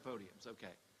separate podiums.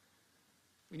 Okay.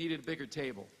 We needed a bigger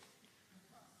table.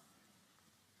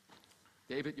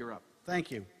 David, you're up. Thank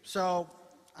you. So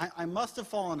I must have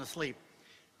fallen asleep.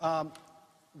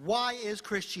 Why is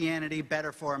Christianity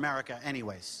better for America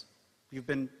anyways? You've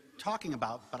been talking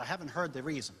about, but I haven't heard the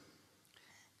reason.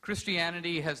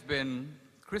 Christianity has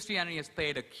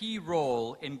played a key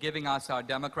role in giving us our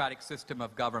democratic system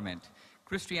of government.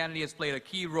 Christianity has played a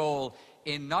key role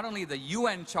in not only the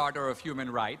UN Charter of Human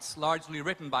Rights, largely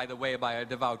written, by the way, by a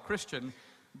devout Christian,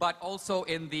 but also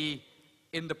in the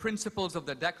principles of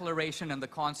the Declaration and the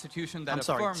Constitution that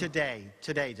affirm... I'm sorry,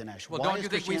 today, Dinesh. Well, don't you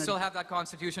think we still have that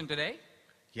Constitution today?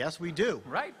 Yes, we do.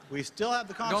 Right. We still have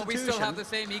the Constitution. Don't we still have the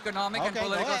same economic and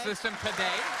political system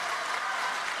today?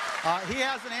 He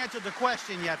hasn't answered the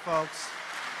question yet, folks.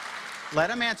 Let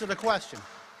him answer the question.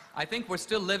 I think we're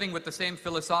still living with the same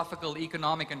philosophical,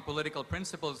 economic, and political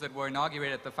principles that were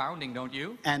inaugurated at the founding, don't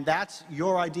you? And that's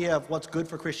your idea of what's good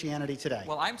for Christianity today?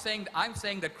 Well, I'm saying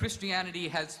that Christianity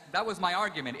that was my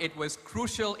argument. It was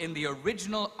crucial in the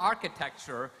original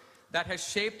architecture that has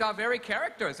shaped our very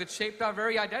characters. It shaped our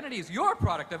very identities. You're a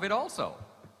product of it also.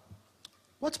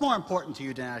 What's more important to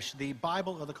you, Dinesh, the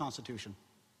Bible or the Constitution?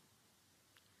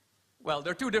 Well,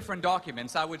 they're two different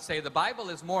documents. I would say the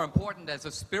Bible is more important as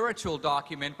a spiritual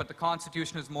document, but the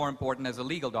Constitution is more important as a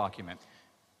legal document.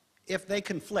 If they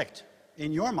conflict,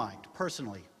 in your mind,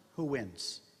 personally, who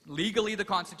wins? Legally, the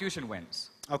Constitution wins.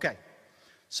 Okay.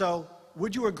 So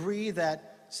would you agree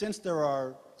that since there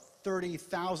are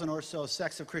 30,000 or so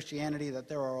sects of Christianity, that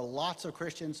there are lots of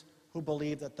Christians who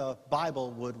believe that the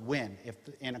Bible would win if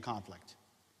in a conflict?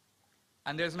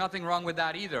 And there's nothing wrong with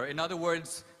that either. In other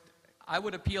words, I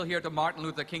would appeal here to Martin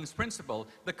Luther King's principle.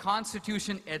 The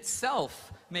Constitution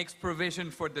itself makes provision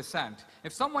for dissent.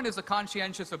 If someone is a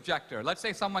conscientious objector, let's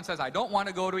say someone says, I don't want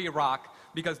to go to Iraq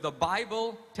because the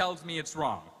Bible tells me it's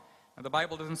wrong. And the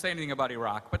Bible doesn't say anything about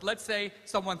Iraq, but let's say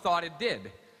someone thought it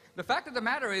did. The fact of the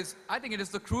matter is, I think it is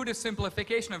the crudest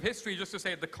simplification of history just to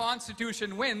say the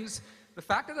Constitution wins. The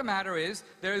fact of the matter is,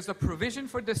 there is a provision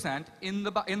for dissent in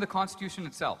the Constitution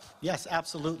itself. Yes,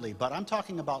 absolutely. But I'm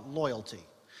talking about loyalty.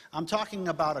 I'm talking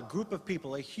about a group of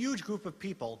people, a huge group of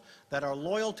people that are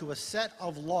loyal to a set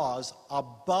of laws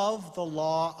above the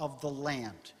law of the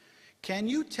land. Can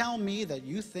you tell me that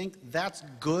you think that's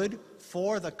good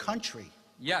for the country?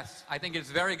 Yes, I think it's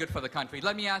very good for the country.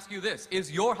 Let me ask you this.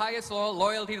 Is your highest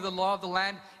loyalty to the law of the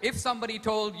land? If somebody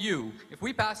told you, if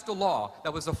we passed a law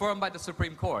that was affirmed by the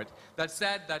Supreme Court that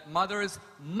said that mothers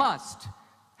must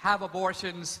have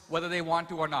abortions whether they want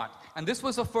to or not, and this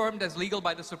was affirmed as legal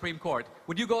by the Supreme Court,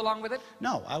 would you go along with it?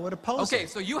 No, I would oppose it. Okay,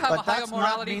 so you have a higher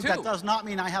morality too. That does not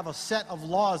mean I have a set of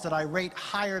laws that I rate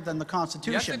higher than the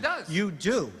Constitution. Yes, it does. You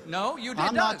do. No, it does.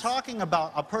 I'm not talking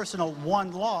about a personal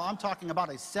one law. I'm talking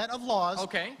about a set of laws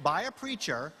by a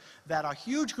preacher that a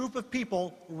huge group of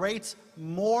people rates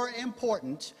more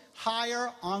important,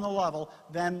 higher on the level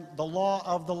than the law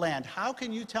of the land. How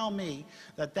can you tell me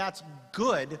that that's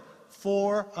good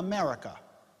for America?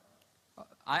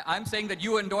 I'm saying that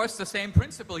you endorse the same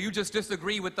principle. You just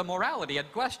disagree with the morality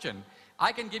at question.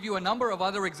 I can give you a number of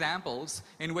other examples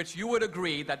in which you would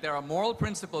agree that there are moral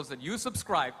principles that you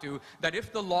subscribe to, that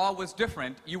if the law was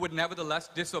different, you would nevertheless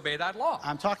disobey that law.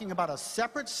 I'm talking about a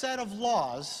separate set of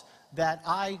laws that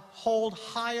I hold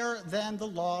higher than the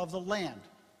law of the land.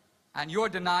 And you're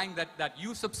denying that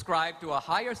you subscribe to a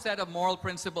higher set of moral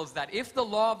principles that if the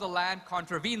law of the land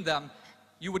contravened them,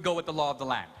 you would go with the law of the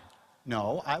land.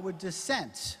 No, I would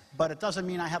dissent, but it doesn't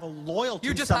mean I have a loyalty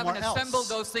You just somewhere haven't assembled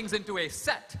those things into a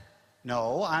set.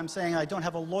 No, I'm saying I don't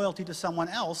have a loyalty to someone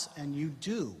else, and you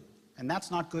do. And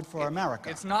that's not good for America.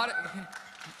 It's not...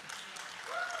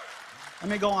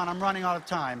 Let me go on. I'm running out of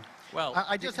time. Well,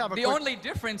 I just have a the only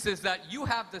difference is that you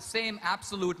have the same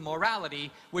absolute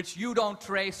morality, which you don't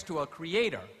trace to a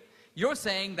creator. You're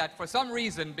saying that for some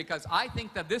reason, because I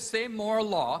think that this same moral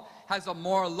law has a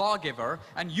moral lawgiver,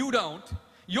 and you don't,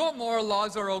 your moral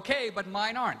laws are okay, but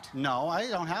mine aren't. No, I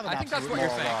don't have an absolute moral law. I think that's what what you're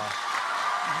saying.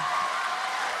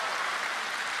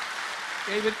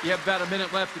 David, you have about a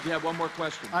minute left if you have one more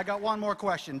question. I got one more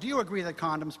question. Do you agree that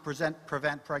condoms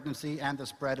prevent pregnancy and the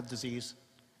spread of disease?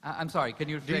 I'm sorry, can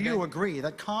you... Do you agree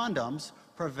that condoms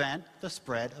prevent the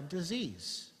spread of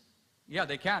disease? Yeah,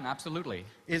 they can, absolutely.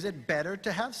 Is it better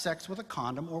to have sex with a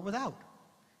condom or without?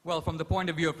 Well, from the point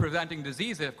of view of preventing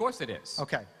disease, of course it is.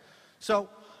 Okay. So...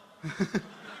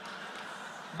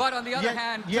 But on the other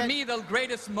hand, to me, the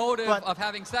greatest motive of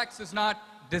having sex is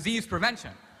not disease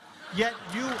prevention. Yet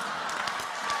you...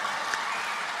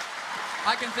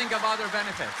 I can think of other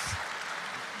benefits.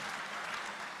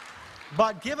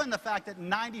 But given the fact that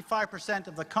 95%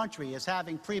 of the country is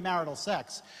having premarital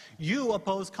sex, you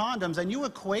oppose condoms, and you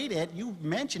equate it, you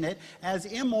mention it, as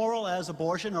immoral as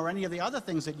abortion or any of the other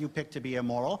things that you pick to be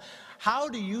immoral. How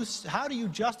do you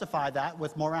justify that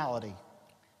with morality?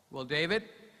 Well, David,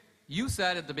 you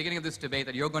said at the beginning of this debate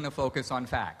that you're going to focus on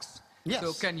facts. Yes.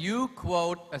 So can you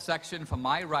quote a section from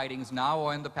my writings now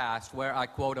or in the past where I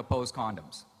quote oppose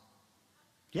condoms?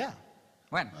 Yeah.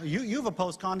 When? You've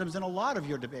opposed condoms in a lot of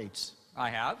your debates. I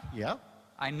have? Yeah.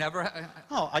 I never...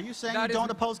 Oh, are you saying you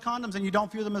don't oppose condoms and you don't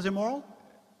view them as immoral?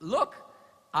 Look,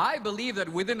 I believe that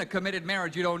within a committed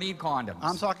marriage you don't need condoms.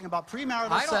 I'm talking about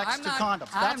premarital sex to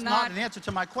condoms. That's not an answer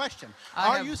to my question.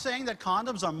 Are you saying that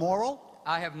condoms are moral?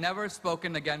 I have never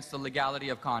spoken against the legality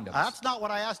of condoms. That's not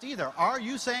what I asked either. Are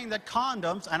you saying that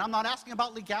condoms, and I'm not asking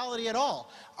about legality at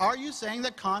all, are you saying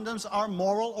that condoms are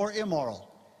moral or immoral?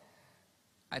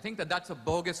 I think that that's a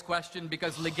bogus question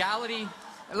because legality...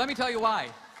 Let me tell you why.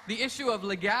 The issue of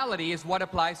legality is what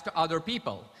applies to other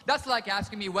people. That's like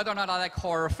asking me whether or not I like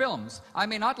horror films. I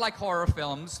may not like horror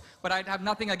films, but I'd have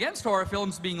nothing against horror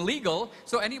films being legal,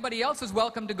 so anybody else is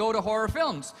welcome to go to horror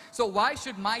films. So why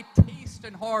should my taste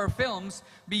in horror films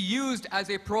be used as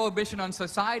a prohibition on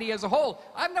society as a whole?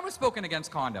 I've never spoken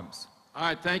against condoms. All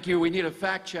right, thank you. We need a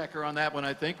fact checker on that one,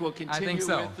 I think. We'll continue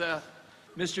with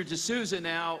Mr. D'Souza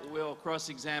now. We'll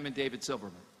cross-examine David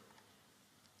Silverman.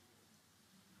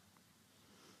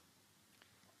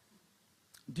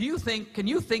 Can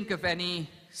you think of any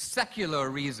secular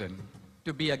reason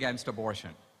to be against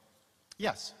abortion?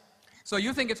 Yes. So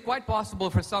you think it's quite possible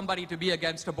for somebody to be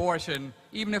against abortion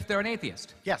even if they're an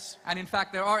atheist? Yes. And in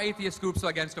fact, there are atheist groups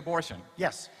against abortion.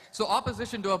 Yes. So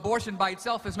opposition to abortion by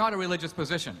itself is not a religious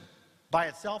position. By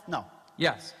itself, no.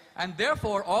 Yes. And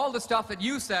therefore, all the stuff that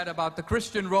you said about the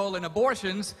Christian role in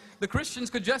abortions, the Christians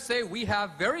could just say, we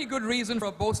have very good reason for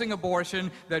opposing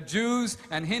abortion that Jews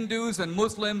and Hindus and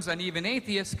Muslims and even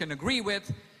atheists can agree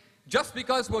with. Just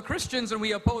because we're Christians and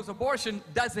we oppose abortion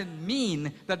doesn't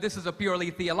mean that this is a purely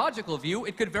theological view.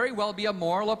 It could very well be a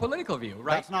moral or political view,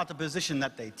 right? That's not the position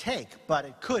that they take, but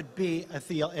it could be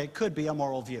a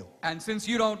moral view. And since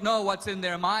you don't know what's in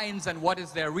their minds and what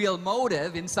is their real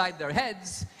motive inside their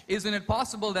heads, isn't it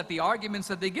possible that the arguments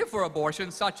that they give for abortion,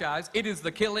 such as it is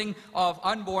the killing of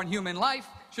unborn human life,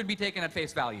 should be taken at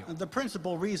face value? The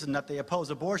principal reason that they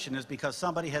oppose abortion is because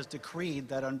somebody has decreed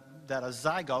that a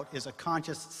zygote is a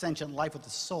conscious, sentient life with a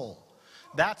soul.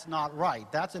 That's not right.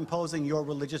 That's imposing your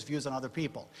religious views on other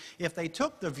people. If they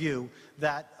took the view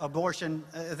that abortion,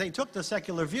 if they took the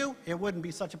secular view, it wouldn't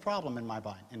be such a problem in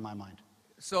my mind.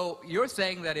 So you're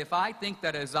saying that if I think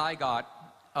that a zygote,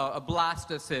 a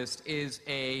blastocyst,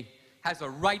 has a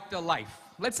right to life.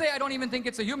 Let's say I don't even think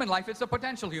it's a human life, it's a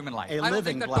potential human life. I don't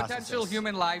think that potential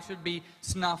human life should be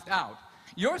snuffed out.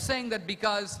 You're saying that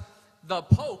because the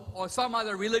Pope or some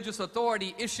other religious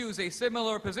authority issues a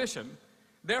similar position,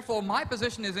 therefore my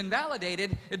position is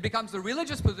invalidated, it becomes a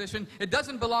religious position, it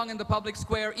doesn't belong in the public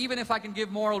square, even if I can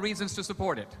give moral reasons to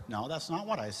support it. No, that's not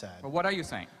what I said. Well, what are you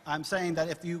saying? I'm saying that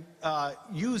if you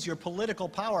use your political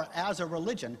power as a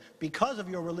religion, because of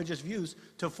your religious views,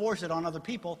 to force it on other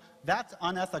people, that's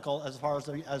unethical as far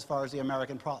as the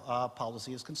American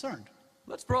policy is concerned.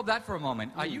 Let's probe that for a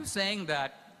moment. Are you saying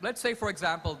that, let's say for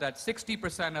example, that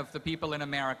 60% of the people in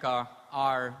America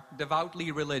are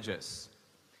devoutly religious,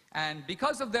 and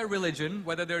because of their religion,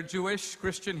 whether they're Jewish,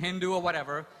 Christian, Hindu, or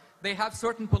whatever, they have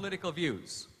certain political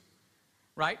views,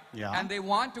 right? Yeah. And they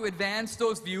want to advance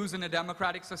those views in a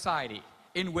democratic society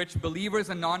in which believers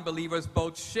and non-believers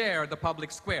both share the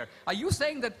public square. Are you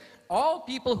saying that all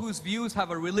people whose views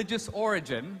have a religious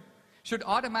origin should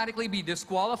automatically be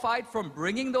disqualified from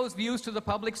bringing those views to the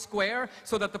public square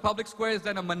so that the public square is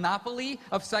then a monopoly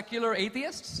of secular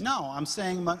atheists? No, I'm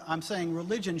saying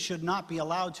religion should not be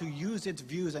allowed to use its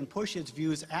views and push its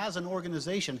views as an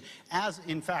organization, as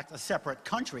in fact a separate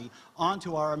country,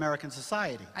 onto our American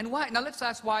society. And why? Now let's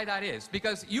ask why that is.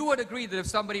 Because you would agree that if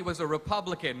somebody was a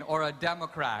Republican or a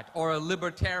Democrat or a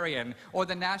Libertarian or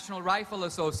the National Rifle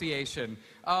Association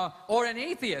or an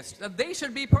atheist, that they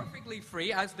should be perfectly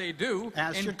free, as they do.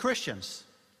 As should Christians.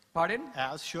 Pardon?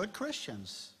 As should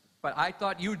Christians. But I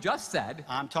thought you just said...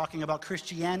 I'm talking about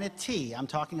Christianity. I'm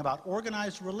talking about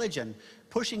organized religion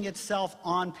pushing itself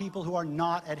on people who are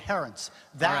not adherents.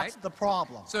 That's the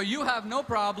problem. So you have no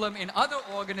problem in other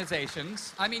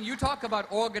organizations. I mean, you talk about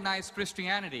organized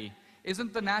Christianity.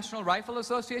 Isn't the National Rifle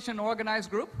Association an organized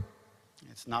group?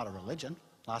 It's not a religion,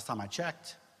 last time I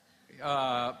checked.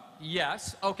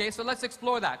 Yes. Okay, so let's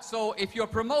explore that. So if you're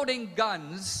promoting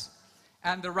guns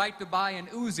and the right to buy an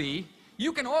Uzi,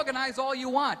 you can organize all you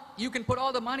want. You can put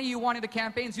all the money you want into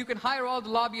campaigns. You can hire all the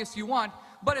lobbyists you want.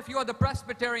 But if you're the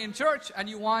Presbyterian Church and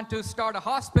you want to start a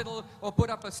hospital or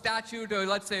put up a statue to,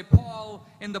 let's say, Paul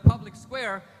in the public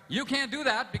square, you can't do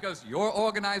that because you're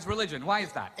organized religion. Why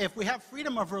is that? If we have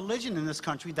freedom of religion in this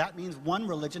country, that means one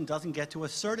religion doesn't get to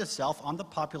assert itself on the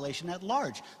population at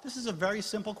large. This is a very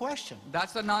simple question.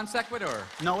 That's a non sequitur.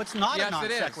 No, it's not Yes, a non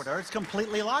it is. sequitur. It's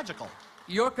completely logical.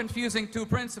 You're confusing two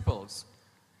principles.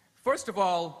 First of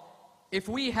all, if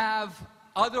we have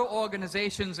other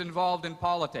organizations involved in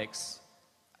politics,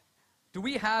 do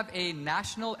we have a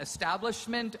national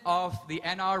establishment of the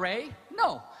NRA?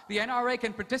 No. The NRA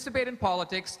can participate in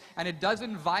politics, and it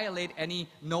doesn't violate any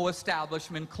no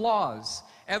establishment clause.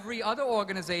 Every other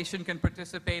organization can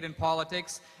participate in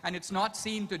politics, and it's not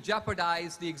seen to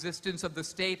jeopardize the existence of the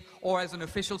state or as an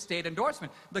official state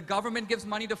endorsement. The government gives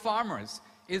money to farmers.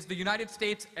 Is the United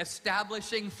States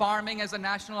establishing farming as a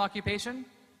national occupation?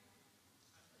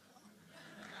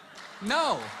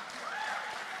 No.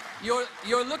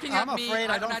 You're looking at me, afraid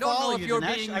I don't know follow if you, you're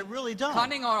Dinesh. being I really don't.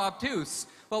 cunning or obtuse.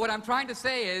 But what I'm trying to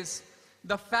say is,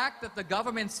 the fact that the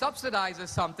government subsidizes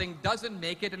something doesn't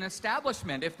make it an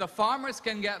establishment. If the farmers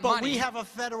can get money... But we have a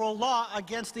federal law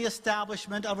against the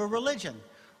establishment of a religion.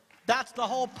 That's the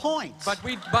whole point.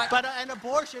 But An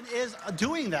abortion is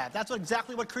doing that. That's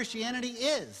exactly what Christianity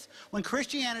is. When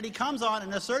Christianity comes on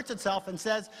and asserts itself and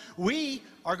says, we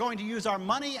are going to use our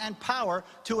money and power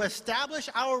to establish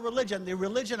our religion, the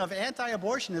religion of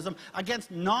anti-abortionism,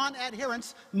 against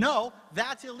non-adherents, no,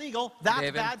 that's illegal. That's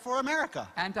David, bad for America.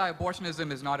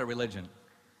 Anti-abortionism is not a religion.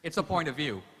 It's a point of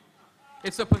view.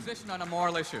 It's a position on a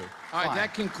moral issue. All right, Fine.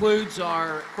 that concludes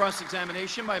our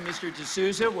cross-examination by Mr.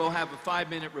 D'Souza. We'll have a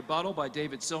 5-minute rebuttal by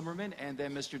David Silverman and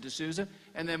then Mr. D'Souza,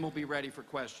 and then we'll be ready for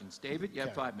questions. David, you have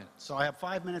Okay. 5 minutes. So I have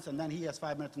 5 minutes, and then he has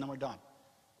 5 minutes, and then we're done.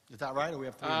 Is that right, or we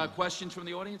have 3 minutes? Questions from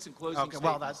the audience and closing Okay,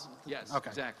 well, statements. that's- Yes, okay.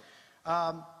 exactly.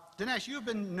 Dinesh, you've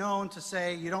been known to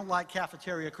say you don't like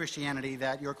cafeteria Christianity,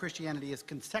 that your Christianity is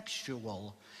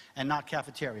contextual and not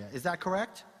cafeteria. Is that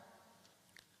correct?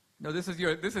 No, this is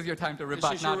your time to This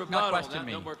rebut, is your not rebuttal. question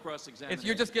me. No more cross-examination.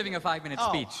 You're just giving a 5-minute Oh,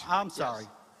 speech. I'm sorry.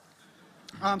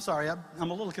 I'm sorry.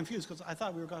 I'm a little confused because I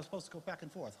thought we were supposed to go back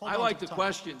and forth. Hold I on like to the time.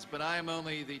 questions, but I am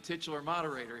only the titular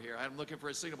moderator here. I'm looking for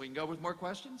a signal. We can go with more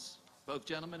questions? Both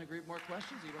gentlemen agree with more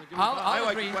questions? You want to do I'll I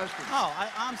like agree. the questions. Oh,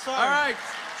 I'm sorry. All right.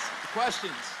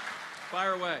 Questions.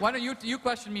 Fire away. Why don't you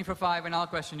question me for 5 and I'll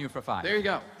question you for 5? There you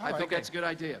go. I right, think okay. that's a good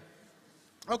idea.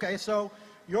 Okay, so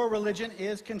your religion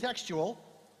is contextual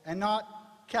and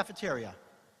not cafeteria.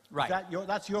 Right.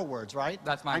 That's your words, right?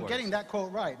 That's my I'm words. getting that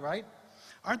quote right?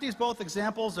 Aren't these both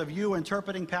examples of you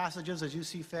interpreting passages as you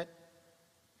see fit?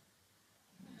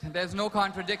 There's no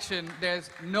contradiction.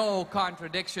 There's no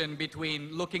contradiction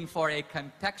between looking for a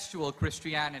contextual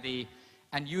Christianity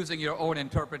and using your own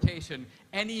interpretation,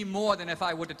 any more than if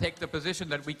I were to take the position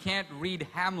that we can't read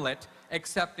Hamlet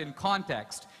except in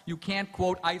context. You can't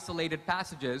quote isolated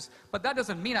passages, but that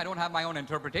doesn't mean I don't have my own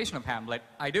interpretation of Hamlet.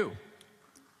 I do.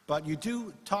 But you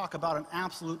do talk about an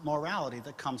absolute morality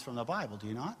that comes from the Bible, do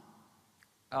you not?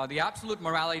 The absolute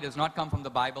morality does not come from the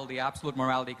Bible. The absolute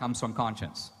morality comes from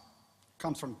conscience.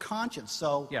 Comes from conscience,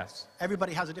 so Yes.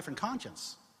 everybody has a different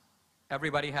conscience.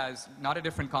 Everybody has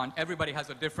everybody has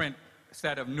a different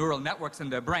set of neural networks in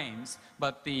their brains,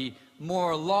 but the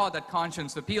moral law that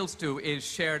conscience appeals to is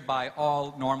shared by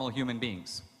all normal human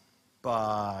beings.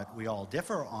 But we all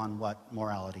differ on what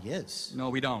morality is. No,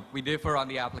 we don't. We differ on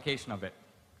the application of it.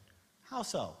 How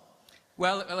so?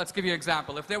 Well, let's give you an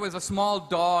example. If there was a small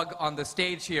dog on the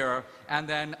stage here, and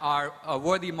then our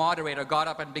worthy moderator got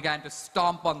up and began to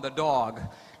stomp on the dog,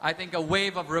 I think a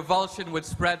wave of revulsion would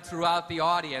spread throughout the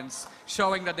audience,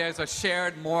 showing that there's a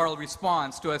shared moral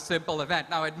response to a simple event.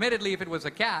 Now, admittedly, if it was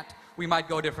a cat, we might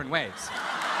go different ways.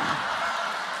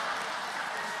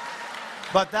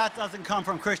 But that doesn't come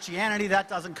from Christianity, that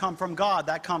doesn't come from God,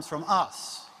 that comes from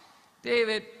us.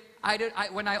 David,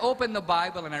 when I opened the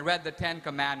Bible and I read the 10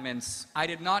 Commandments, I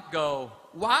did not go,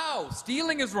 wow,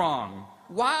 stealing is wrong.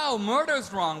 Wow,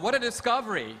 murder's wrong. What a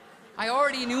discovery. I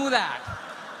already knew that.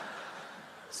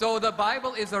 So the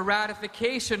Bible is a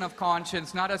ratification of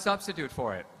conscience, not a substitute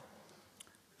for it.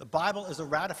 The Bible is a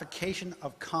ratification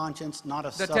of conscience, not a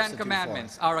The substitute 10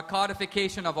 Commandments for are a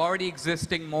codification of already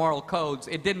existing moral codes.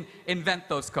 It didn't invent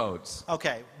those codes. it.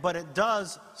 Okay, but it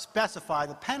does specify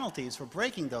the penalties for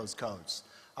breaking those codes.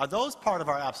 Are those part of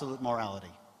our absolute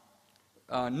morality?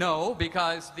 No,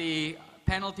 because the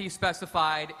penalty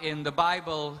specified in the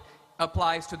Bible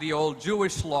applies to the old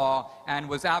Jewish law and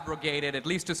was abrogated, at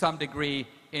least to some degree,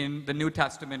 in the New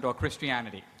Testament or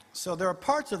Christianity. So there are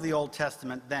parts of the Old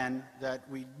Testament, then, that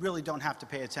we really don't have to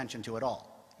pay attention to at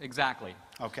all. Exactly.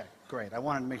 Okay, great. I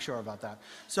wanted to make sure about that.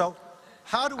 So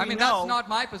how do we I mean, know... that's not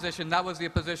my position. That was the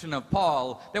position of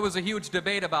Paul. There was a huge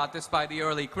debate about this by the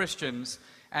early Christians.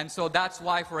 And so that's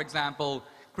why, for example,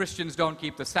 Christians don't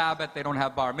keep the Sabbath, they don't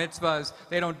have bar mitzvahs,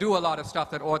 they don't do a lot of stuff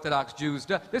that Orthodox Jews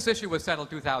do. This issue was settled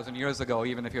 2,000 years ago,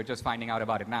 even if you're just finding out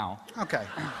about it now. Okay.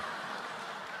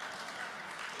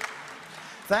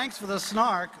 Thanks for the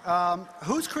snark.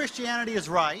 Whose Christianity is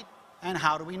right, and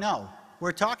how do we know?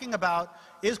 We're talking about,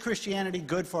 is Christianity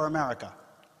good for America?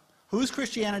 Whose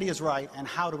Christianity is right, and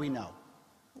how do we know?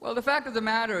 Well, the fact of the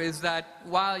matter is that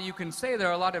while you can say there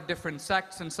are a lot of different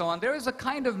sects and so on, there is a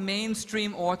kind of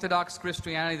mainstream Orthodox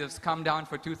Christianity that's come down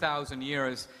for 2,000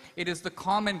 years. It is the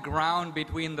common ground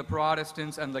between the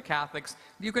Protestants and the Catholics.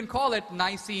 You can call it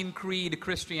Nicene Creed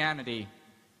Christianity.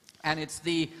 And it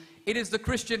is the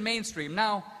Christian mainstream.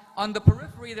 Now, on the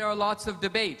periphery, there are lots of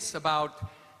debates about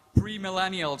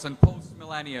premillennials and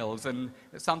postmillennials and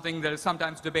something that is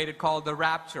sometimes debated called the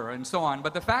rapture and so on.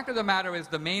 But the fact of the matter is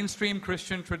the mainstream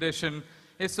Christian tradition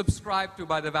is subscribed to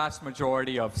by the vast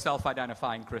majority of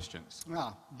self-identifying Christians.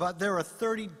 Yeah, but there are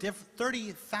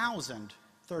 33,000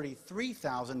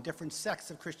 different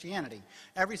sects of Christianity.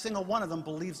 Every single one of them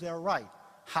believes they're right.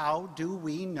 how do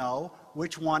we know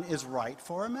which one is right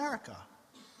for America?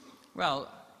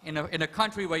 Well, in a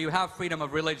country where you have freedom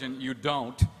of religion, you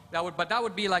don't. But that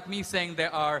would be like me saying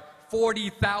there are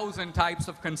 40,000 types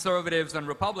of conservatives and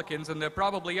Republicans, and there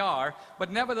probably are,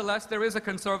 but nevertheless, there is a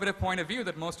conservative point of view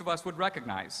that most of us would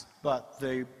recognize. But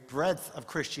the breadth of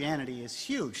Christianity is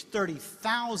huge.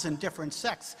 30,000 different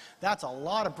sects. That's a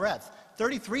lot of breadth.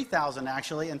 33,000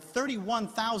 actually, and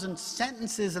 31,000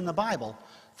 sentences in the Bible.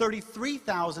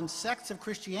 33,000 sects of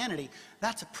Christianity.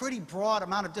 That's a pretty broad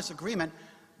amount of disagreement.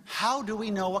 How do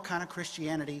we know what kind of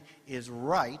Christianity is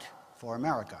right for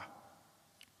America?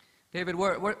 David,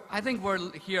 I think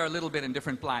we're here a little bit in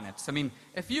different planets. I mean,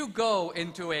 if you go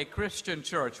into a Christian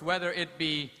church, whether it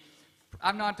be,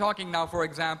 I'm not talking now, for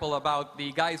example, about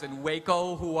the guys in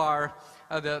Waco who are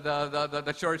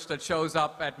the church that shows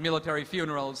up at military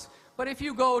funerals, but if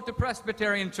you go to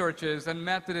Presbyterian churches and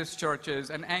Methodist churches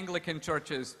and Anglican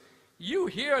churches, you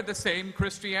hear the same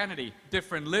Christianity.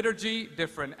 Different liturgy,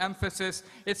 different emphasis.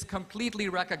 It's completely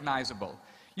recognizable.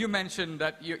 You mentioned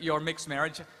that your mixed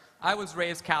marriage. I was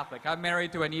raised Catholic. I'm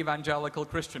married to an evangelical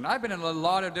Christian. I've been in a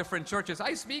lot of different churches.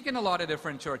 I speak in a lot of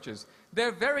different churches.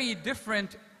 They're very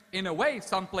different in a way.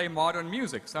 Some play modern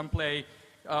music. Some play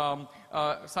some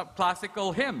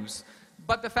classical hymns.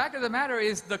 But the fact of the matter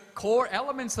is the core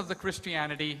elements of the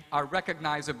Christianity are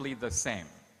recognizably the same.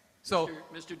 So,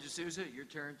 Mr. D'Souza, your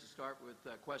turn to start with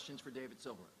questions for David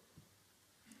Silverman.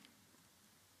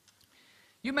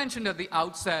 You mentioned at the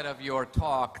outset of your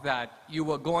talk that you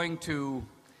were going to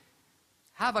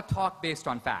have a talk based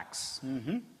on facts.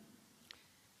 Mm-hmm.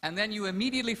 And then you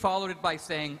immediately followed it by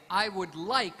saying, I would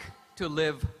like to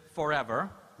live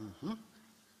forever. Mm-hmm.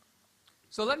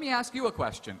 So let me ask you a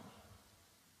question.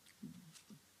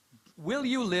 Will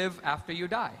you live after you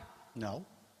die? No.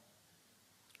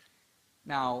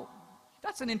 Now,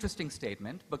 that's an interesting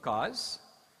statement because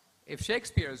if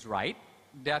Shakespeare is right,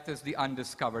 death is the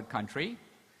undiscovered country,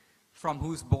 from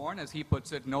whose bourne, as he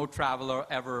puts it, no traveler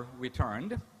ever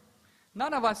returned.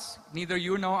 None of us, neither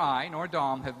you nor I, nor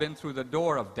Dom, have been through the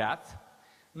door of death,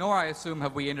 nor, I assume,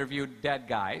 have we interviewed dead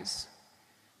guys.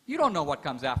 You don't know what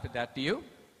comes after death, do you?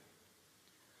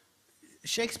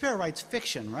 Shakespeare writes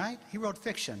fiction, right? He wrote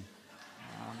fiction,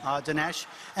 Dinesh.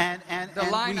 And the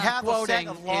line we I'm have a set quoting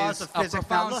of laws is of a physics.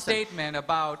 profound Now, listen, statement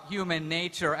about human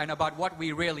nature and about what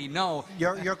we really know.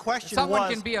 your question Someone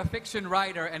was... can be a fiction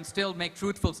writer and still make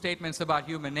truthful statements about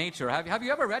human nature. Have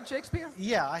you ever read Shakespeare?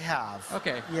 Yeah, I have.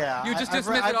 Okay. Yeah, You just I've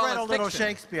dismiss it all read as a little fiction.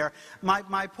 Shakespeare.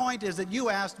 My point is that you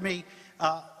asked me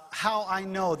how I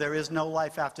know there is no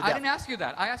life after death. I didn't ask you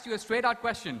that. I asked you a straight-out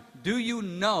question. Do you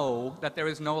know that there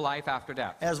is no life after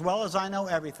death? As well as I know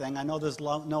everything, I know there's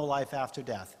no life after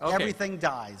death. Okay. Everything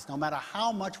dies, no matter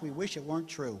how much we wish it weren't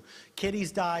true.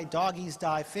 Kitties die, doggies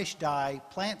die, fish die,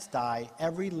 plants die.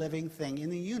 Every living thing in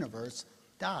the universe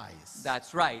dies.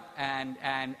 That's right. And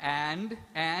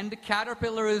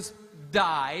caterpillars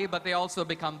die, but they also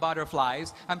become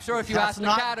butterflies. I'm sure if you That's asked a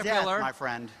not caterpillar... death, my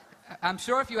friend. I'm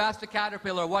sure if you asked a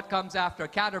caterpillar what comes after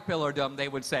caterpillardom, they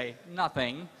would say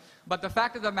nothing. But the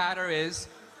fact of the matter is,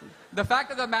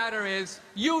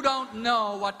 you don't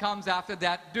know what comes after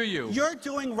that, do you? You're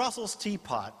doing Russell's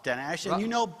Teapot, Dinesh, and you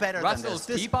know better Russell's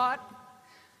than this. Teapot?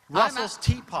 Russell's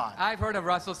Teapot. I've heard of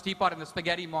Russell's Teapot and the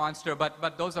Spaghetti Monster,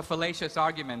 but those are fallacious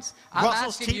arguments.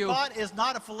 Russell's Teapot is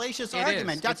not a fallacious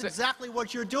argument. Is. That's exactly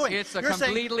what you're doing. It's a you're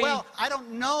completely... saying, well, I don't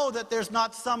know that there's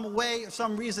not some way,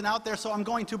 some reason out there, so I'm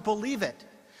going to believe it.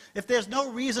 If there's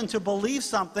no reason to believe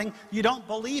something, you don't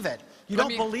believe it. You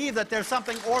don't believe that there's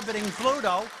something orbiting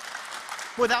Pluto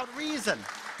without reason.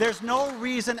 There's no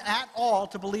reason at all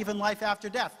to believe in life after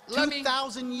death.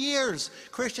 2,000 years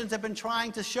Christians have been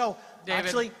trying to show. David.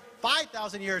 Actually,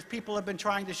 5,000 years people have been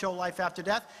trying to show life after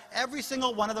death. Every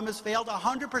single one of them has failed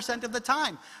 100% of the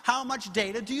time. How much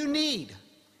data do you need?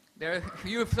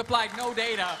 You've supplied no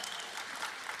data.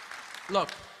 Look,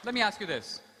 let me ask you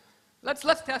this. Let's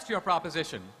test your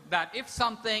proposition that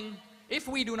if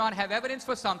we do not have evidence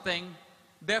for something,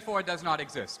 therefore it does not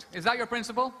exist. Is that your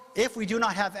principle? If we do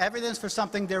not have evidence for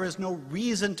something, there is no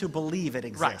reason to believe it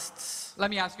exists. Right. Let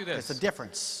me ask you this. It's a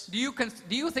difference. Do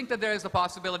you think that there is the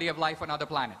possibility of life on other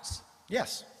planets?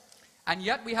 Yes. And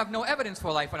yet we have no evidence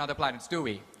for life on other planets, do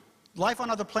we? Life on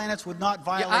other planets would not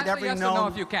violate answer every yes known... or no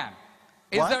if you can.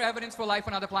 Is What? there evidence for life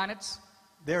on other planets?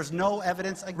 There's no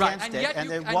evidence against Right. And it. yet And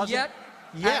you, it and wasn't... yet,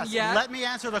 Yes, and yet, let me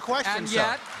answer the question, and sir.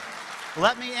 yet,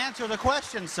 Let me answer the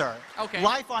question, sir. Okay.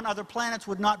 Life on other planets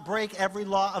would not break every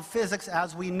law of physics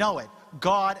as we know it.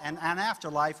 God and an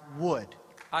afterlife would.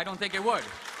 I don't think it would.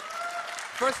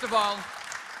 First of all,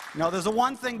 No, there's a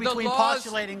one thing between laws-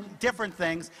 postulating different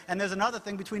things, and there's another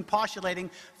thing between postulating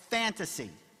fantasy.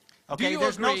 Do Okay, you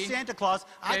there's no agree, Santa Claus.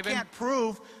 David? I can't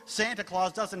prove Santa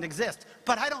Claus doesn't exist,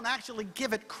 but I don't actually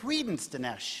give it credence,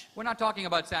 Dinesh. We're not talking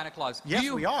about Santa Claus.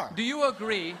 Yes, we are. Do you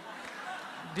agree?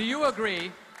 Do you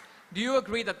agree? Do you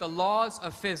agree that the laws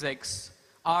of physics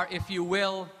are, if you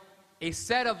will, a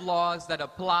set of laws that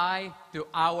apply to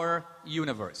our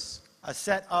universe? A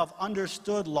set of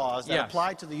understood laws that Yes.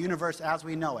 apply to the universe as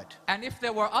we know it. And if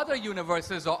there were other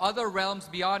universes or other realms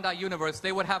beyond our universe,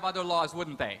 they would have other laws,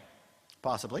 wouldn't they?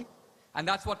 Possibly. And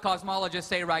that's what cosmologists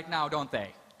say right now, don't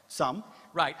they? Some.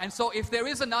 Right. And so if there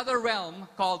is another realm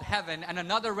called heaven and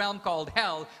another realm called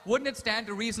hell, wouldn't it stand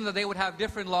to reason that they would have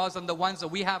different laws than the ones that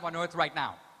we have on Earth right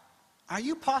now? Are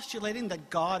you postulating that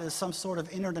God is some sort of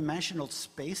interdimensional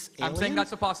space alien? I'm saying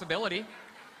that's a possibility.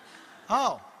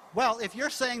 Oh, well, if you're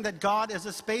saying that God is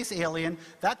a space alien,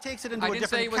 that takes it into I a didn't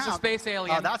different say he was a account. space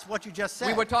alien. That's what you just said.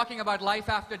 We were talking about life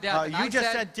after death. and You I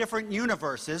just said different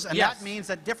universes, and Yes. that means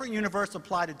that different universes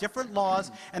apply to different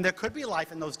laws, and there could be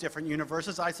life in those different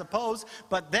universes, I suppose,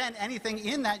 but then anything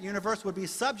in that universe would be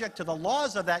subject to the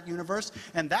laws of that universe,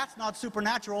 and that's not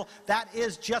supernatural. That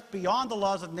is just beyond the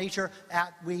laws of nature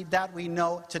that we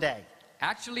know today.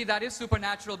 Actually, that is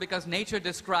supernatural because nature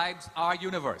describes our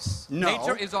universe. No,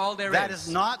 Nature is all there is. that is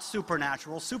not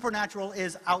supernatural. Supernatural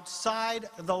is outside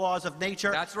the laws of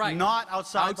nature. That's right. Not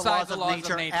outside the laws of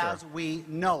nature nature. as we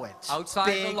know it. Outside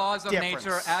the Big laws of difference.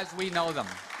 nature as we know them.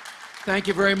 Thank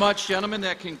you very much, gentlemen.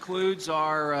 That concludes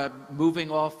our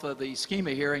moving off the schema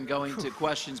here and going to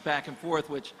questions back and forth,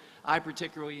 which I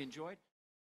particularly enjoyed.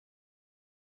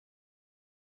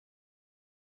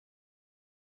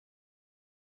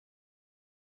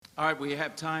 All right, we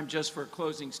have time just for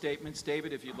closing statements.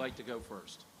 David, if you'd like to go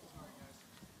first.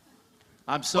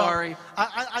 I'm sorry. Well,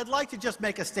 I'd like to just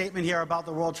make a statement here about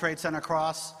the World Trade Center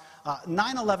cross.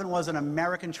 9/11 was an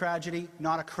American tragedy,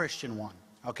 not a Christian one.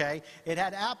 Okay? It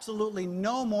had absolutely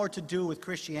no more to do with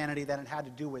Christianity than it had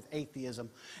to do with atheism.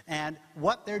 And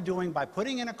what they're doing by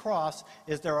putting in a cross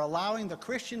is they're allowing the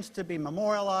Christians to be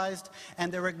memorialized,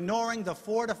 and they're ignoring the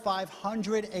 400 to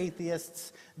 500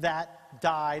 atheists that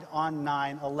died on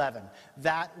 9/11.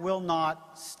 That will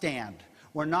not stand.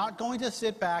 We're not going to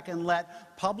sit back and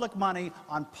let public money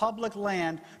on public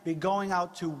land be going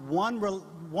out to one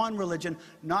religion,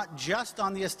 not just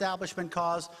on the establishment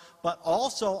cause, but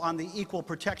also on the equal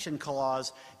protection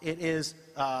clause. It is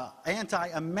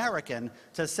anti-American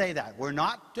to say that. We're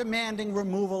not demanding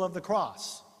removal of the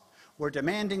cross. We're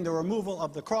demanding the removal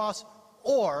of the cross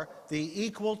or the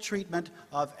equal treatment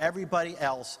of everybody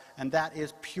else, and that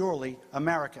is purely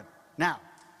American. Now,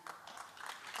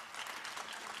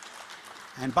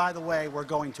 and by the way, we're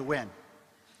going to win.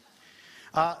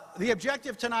 The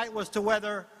objective tonight was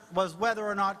whether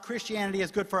or not Christianity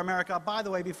is good for America. By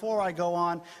the way, before I go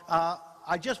on,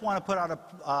 I just want to put out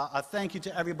a thank you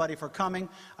to everybody for coming.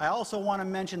 I also want to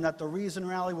mention that the Reason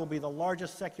Rally will be the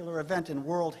largest secular event in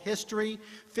world history.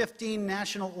 15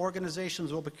 national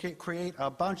organizations will create a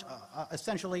bunch,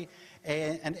 essentially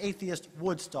an atheist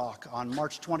Woodstock on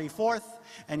March 24th,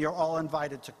 and you're all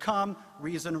invited to come,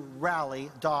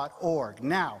 reasonrally.org.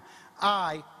 Now,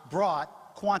 I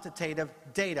brought quantitative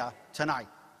data tonight.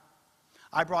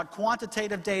 I brought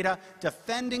quantitative data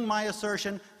defending my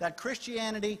assertion that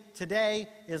Christianity today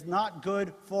is not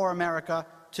good for America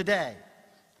today.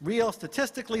 Real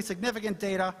statistically significant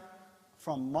data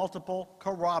from multiple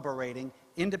corroborating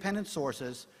independent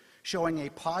sources showing a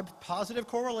positive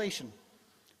correlation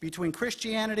between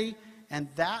Christianity and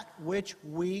that which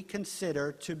we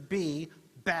consider to be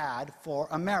bad for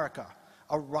America.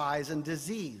 A rise in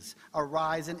disease, a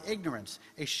rise in ignorance,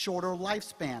 a shorter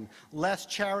lifespan, less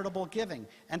charitable giving,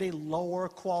 and a lower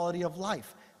quality of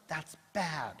life. That's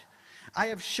bad. I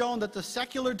have shown that the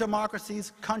secular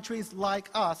democracies, countries like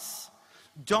us,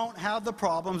 don't have the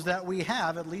problems that we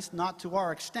have, at least not to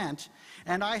our extent.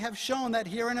 And I have shown that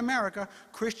here in America,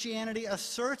 Christianity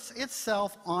asserts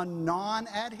itself on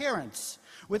non-adherence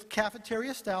with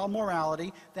cafeteria-style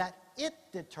morality that it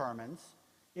determines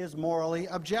is morally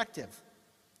objective.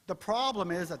 The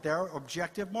problem is that their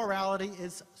objective morality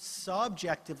is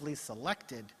subjectively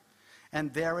selected,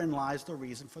 and therein lies the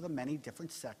reason for the many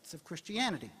different sects of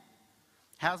Christianity.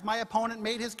 Has my opponent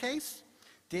made his case?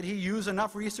 Did he use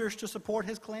enough research to support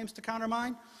his claims to counter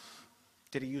mine?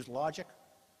 Did he use logic?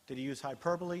 Did he use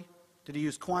hyperbole? Did he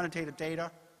use quantitative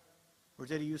data? Or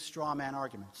did he use straw man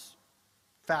arguments?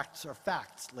 Facts are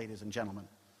facts, ladies and gentlemen.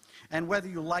 And whether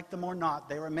you like them or not,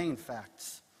 they remain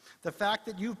facts. The fact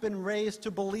that you've been raised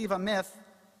to believe a myth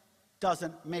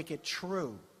doesn't make it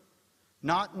true.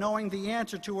 Not knowing the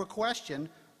answer to a question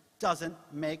doesn't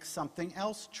make something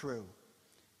else true.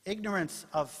 Ignorance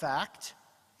of fact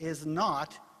is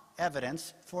not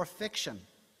evidence for fiction,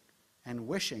 and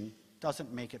wishing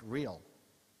doesn't make it real.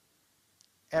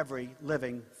 Every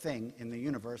living thing in the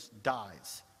universe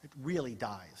dies. It really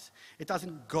dies. It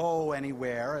doesn't go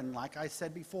anywhere, and like I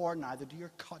said before, neither do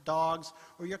your dogs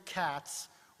or your cats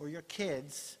or your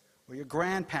kids or your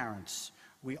grandparents.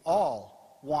 We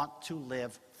all want to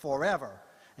live forever.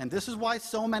 And this is why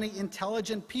so many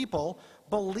intelligent people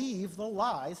believe the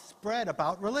lies spread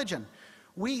about religion.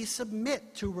 We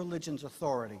submit to religion's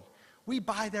authority. We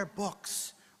buy their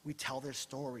books. We tell their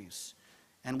stories.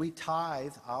 And we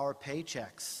tithe our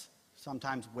paychecks,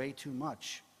 sometimes way too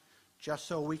much, just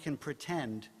so we can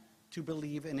pretend to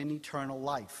believe in an eternal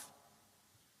life.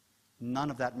 None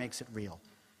of that makes it real.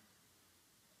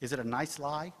 Is it a nice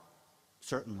lie?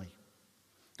 Certainly.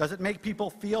 Does it make people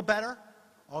feel better?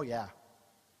 Oh, yeah.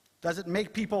 Does it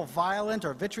make people violent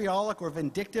or vitriolic or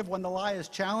vindictive when the lie is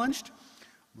challenged?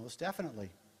 Most definitely.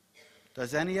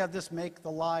 Does any of this make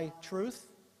the lie truth?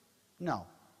 No.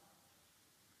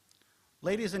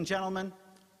 Ladies and gentlemen,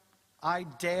 I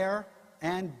dare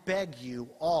and beg you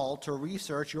all to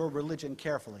research your religion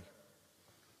carefully.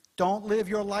 Don't live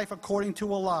your life according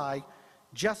to a lie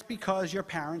just because your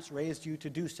parents raised you to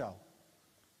do so.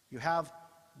 You have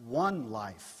one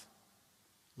life.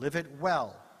 Live it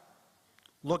well.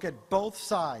 Look at both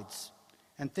sides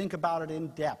and think about it in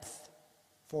depth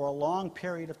for a long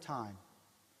period of time.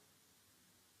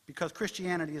 Because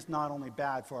Christianity is not only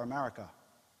bad for America,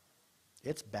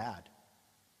 it's bad.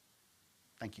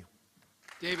 Thank you.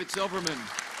 David Silverman.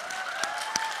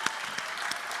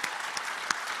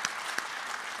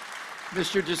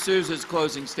 Mr. D'Souza's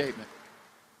closing statement.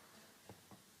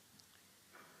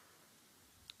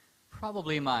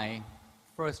 Probably my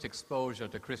first exposure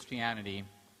to Christianity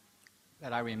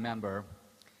that I remember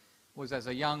was as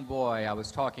a young boy. I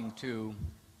was talking to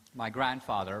my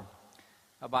grandfather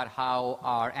about how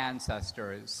our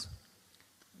ancestors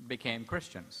became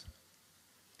Christians.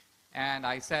 And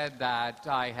I said that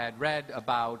I had read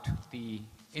about the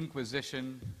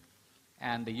Inquisition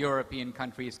and the European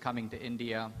countries coming to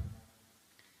India.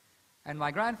 And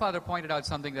my grandfather pointed out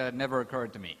something that had never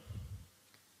occurred to me.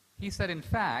 He said, in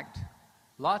fact,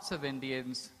 lots of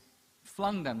Indians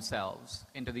flung themselves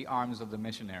into the arms of the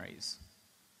missionaries.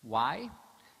 Why?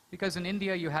 Because in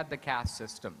India you had the caste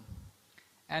system.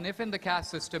 And if in the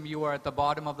caste system you were at the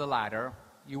bottom of the ladder,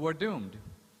 you were doomed.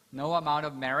 No amount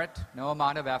of merit, no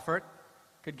amount of effort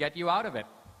could get you out of it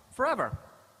forever,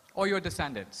 or your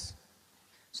descendants.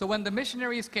 So when the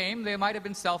missionaries came, they might have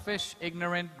been selfish,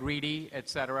 ignorant, greedy,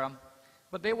 etc.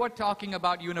 But they were talking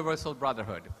about universal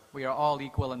brotherhood. We are all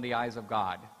equal in the eyes of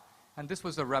God. And this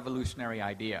was a revolutionary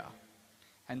idea.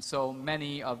 And so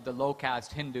many of the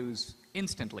low-caste Hindus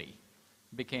instantly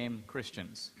became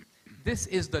Christians. This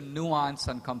is the nuance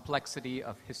and complexity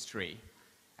of history,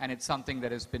 and it's something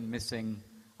that has been missing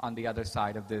on the other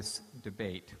side of this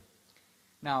debate.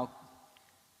 Now,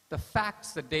 the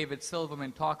facts that David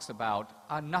Silverman talks about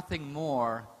are nothing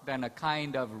more than a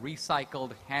kind of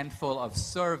recycled handful of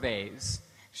surveys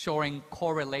showing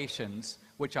correlations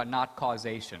which are not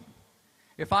causation.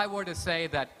 If I were to say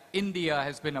that India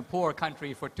has been a poor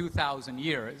country for 2,000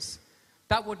 years,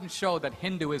 that wouldn't show that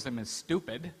Hinduism is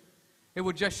stupid. It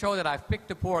would just show that I've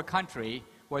picked a poor country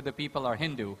where the people are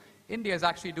Hindu. India is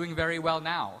actually doing very well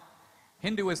now.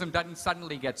 Hinduism doesn't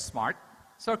suddenly get smart.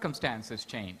 Circumstances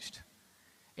changed.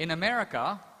 In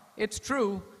America, it's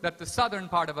true that the southern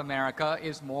part of America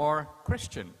is more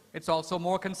Christian. It's also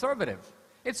more conservative.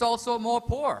 It's also more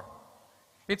poor.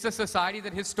 It's a society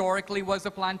that historically was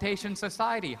a plantation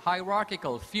society,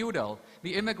 hierarchical, feudal.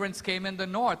 The immigrants came in the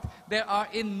north. There are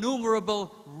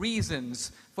innumerable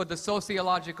reasons for the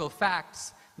sociological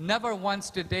facts. Never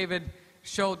once did David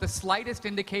show the slightest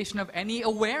indication of any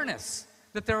awareness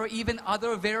that there are even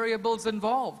other variables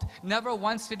involved. Never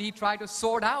once did he try to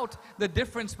sort out the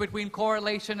difference between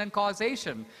correlation and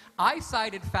causation. I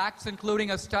cited facts,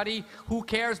 including a study, Who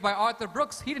Cares, by Arthur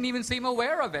Brooks. He didn't even seem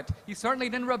aware of it. He certainly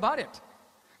didn't rebut it.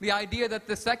 The idea that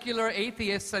the secular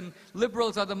atheists and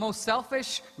liberals are the most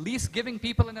selfish, least giving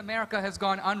people in America has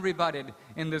gone unrebutted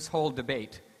in this whole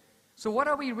debate. So what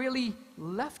are we really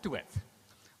left with?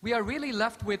 We are really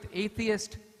left with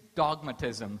atheist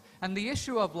dogmatism, and the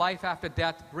issue of life after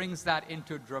death brings that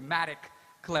into dramatic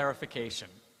clarification.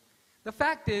 The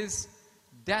fact is,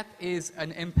 death is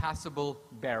an impassable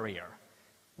barrier.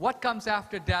 What comes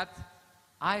after death,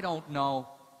 I don't know,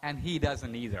 and he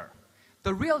doesn't either.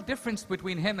 The real difference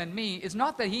between him and me is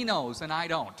not that he knows and I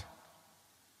don't.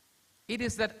 It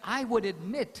is that I would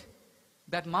admit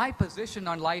that my position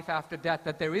on life after death,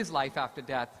 that there is life after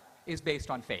death, is based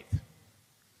on faith.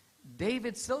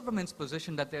 David Silverman's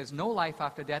position that there's no life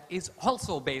after death is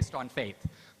also based on faith.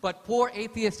 But poor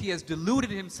atheist, he has deluded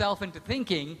himself into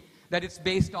thinking that it's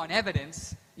based on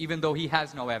evidence, even though he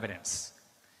has no evidence.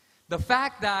 The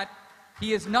fact that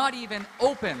he is not even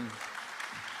open,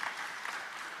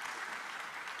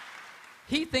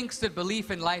 he thinks that belief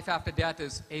in life after death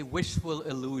is a wishful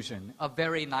illusion, a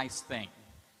very nice thing.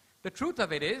 The truth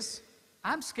of it is,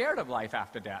 I'm scared of life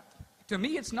after death. To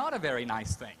me, it's not a very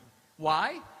nice thing.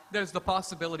 Why? There's the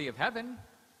possibility of heaven,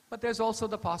 but there's also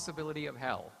the possibility of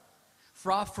hell.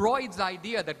 Freud's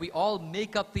idea that we all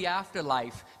make up the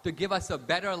afterlife to give us a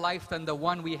better life than the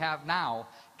one we have now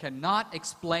cannot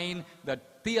explain the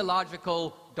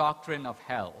theological doctrine of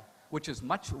hell, which is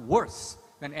much worse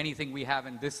than anything we have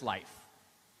in this life.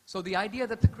 So the idea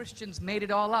that the Christians made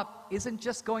it all up isn't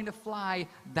just going to fly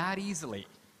that easily.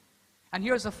 And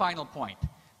here's a final point.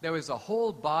 There is a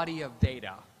whole body of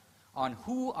data on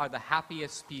who are the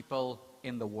happiest people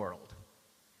in the world.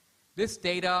 This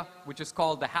data, which is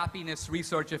called the happiness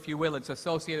research, if you will, it's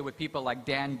associated with people like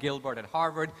Dan Gilbert at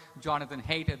Harvard, Jonathan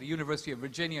Haidt at the University of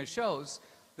Virginia, shows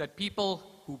that people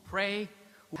who pray,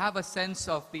 who have a sense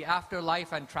of the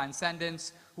afterlife and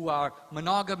transcendence, who are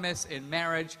monogamous in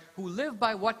marriage, who live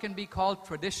by what can be called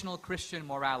traditional Christian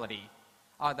morality,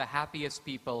 are the happiest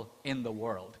people in the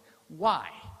world. Why?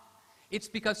 It's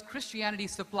because Christianity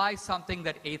supplies something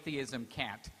that atheism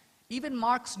can't. Even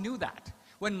Marx knew that.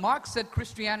 When Marx said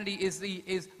Christianity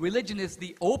religion is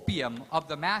the opium of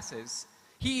the masses,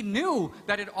 he knew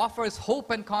that it offers hope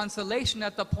and consolation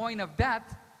at the point of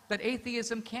death that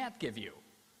atheism can't give you.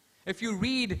 If you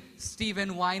read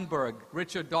Steven Weinberg,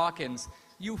 Richard Dawkins,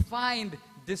 you find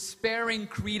despairing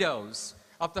credos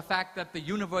of the fact that the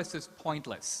universe is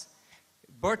pointless.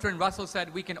 Bertrand Russell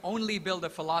said we can only build a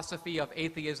philosophy of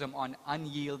atheism on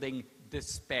unyielding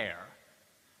despair.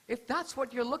 If that's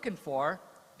what you're looking for,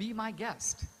 be my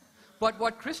guest. But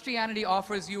what Christianity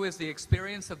offers you is the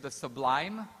experience of the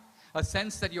sublime, a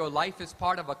sense that your life is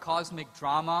part of a cosmic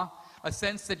drama, a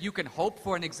sense that you can hope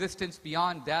for an existence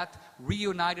beyond death,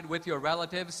 reunited with your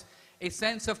relatives, a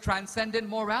sense of transcendent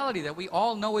morality that we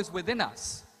all know is within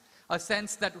us, a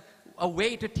sense that a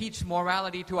way to teach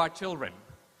morality to our children.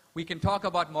 We can talk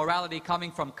about morality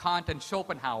coming from Kant and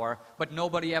Schopenhauer, but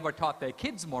nobody ever taught their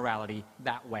kids morality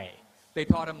that way. They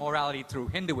taught them morality through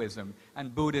Hinduism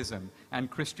and Buddhism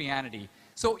and Christianity.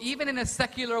 So even in a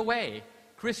secular way,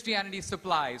 Christianity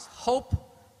supplies hope,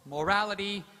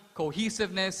 morality,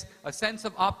 cohesiveness, a sense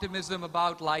of optimism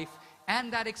about life,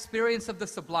 and that experience of the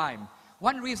sublime.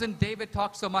 One reason David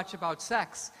talks so much about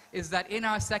sex is that in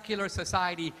our secular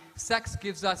society, sex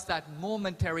gives us that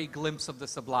momentary glimpse of the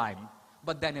sublime,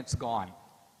 but then it's gone.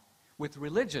 With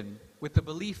religion, with the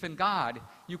belief in God,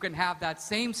 you can have that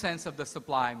same sense of the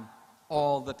sublime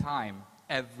all the time,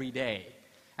 every day.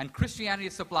 And Christianity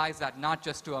supplies that not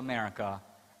just to America,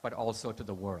 but also to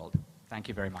the world. Thank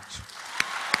you very much.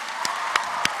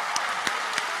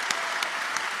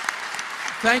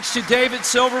 Thanks to David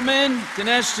Silverman,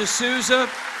 Dinesh D'Souza.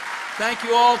 Thank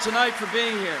you all tonight for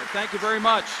being here. Thank you very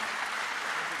much.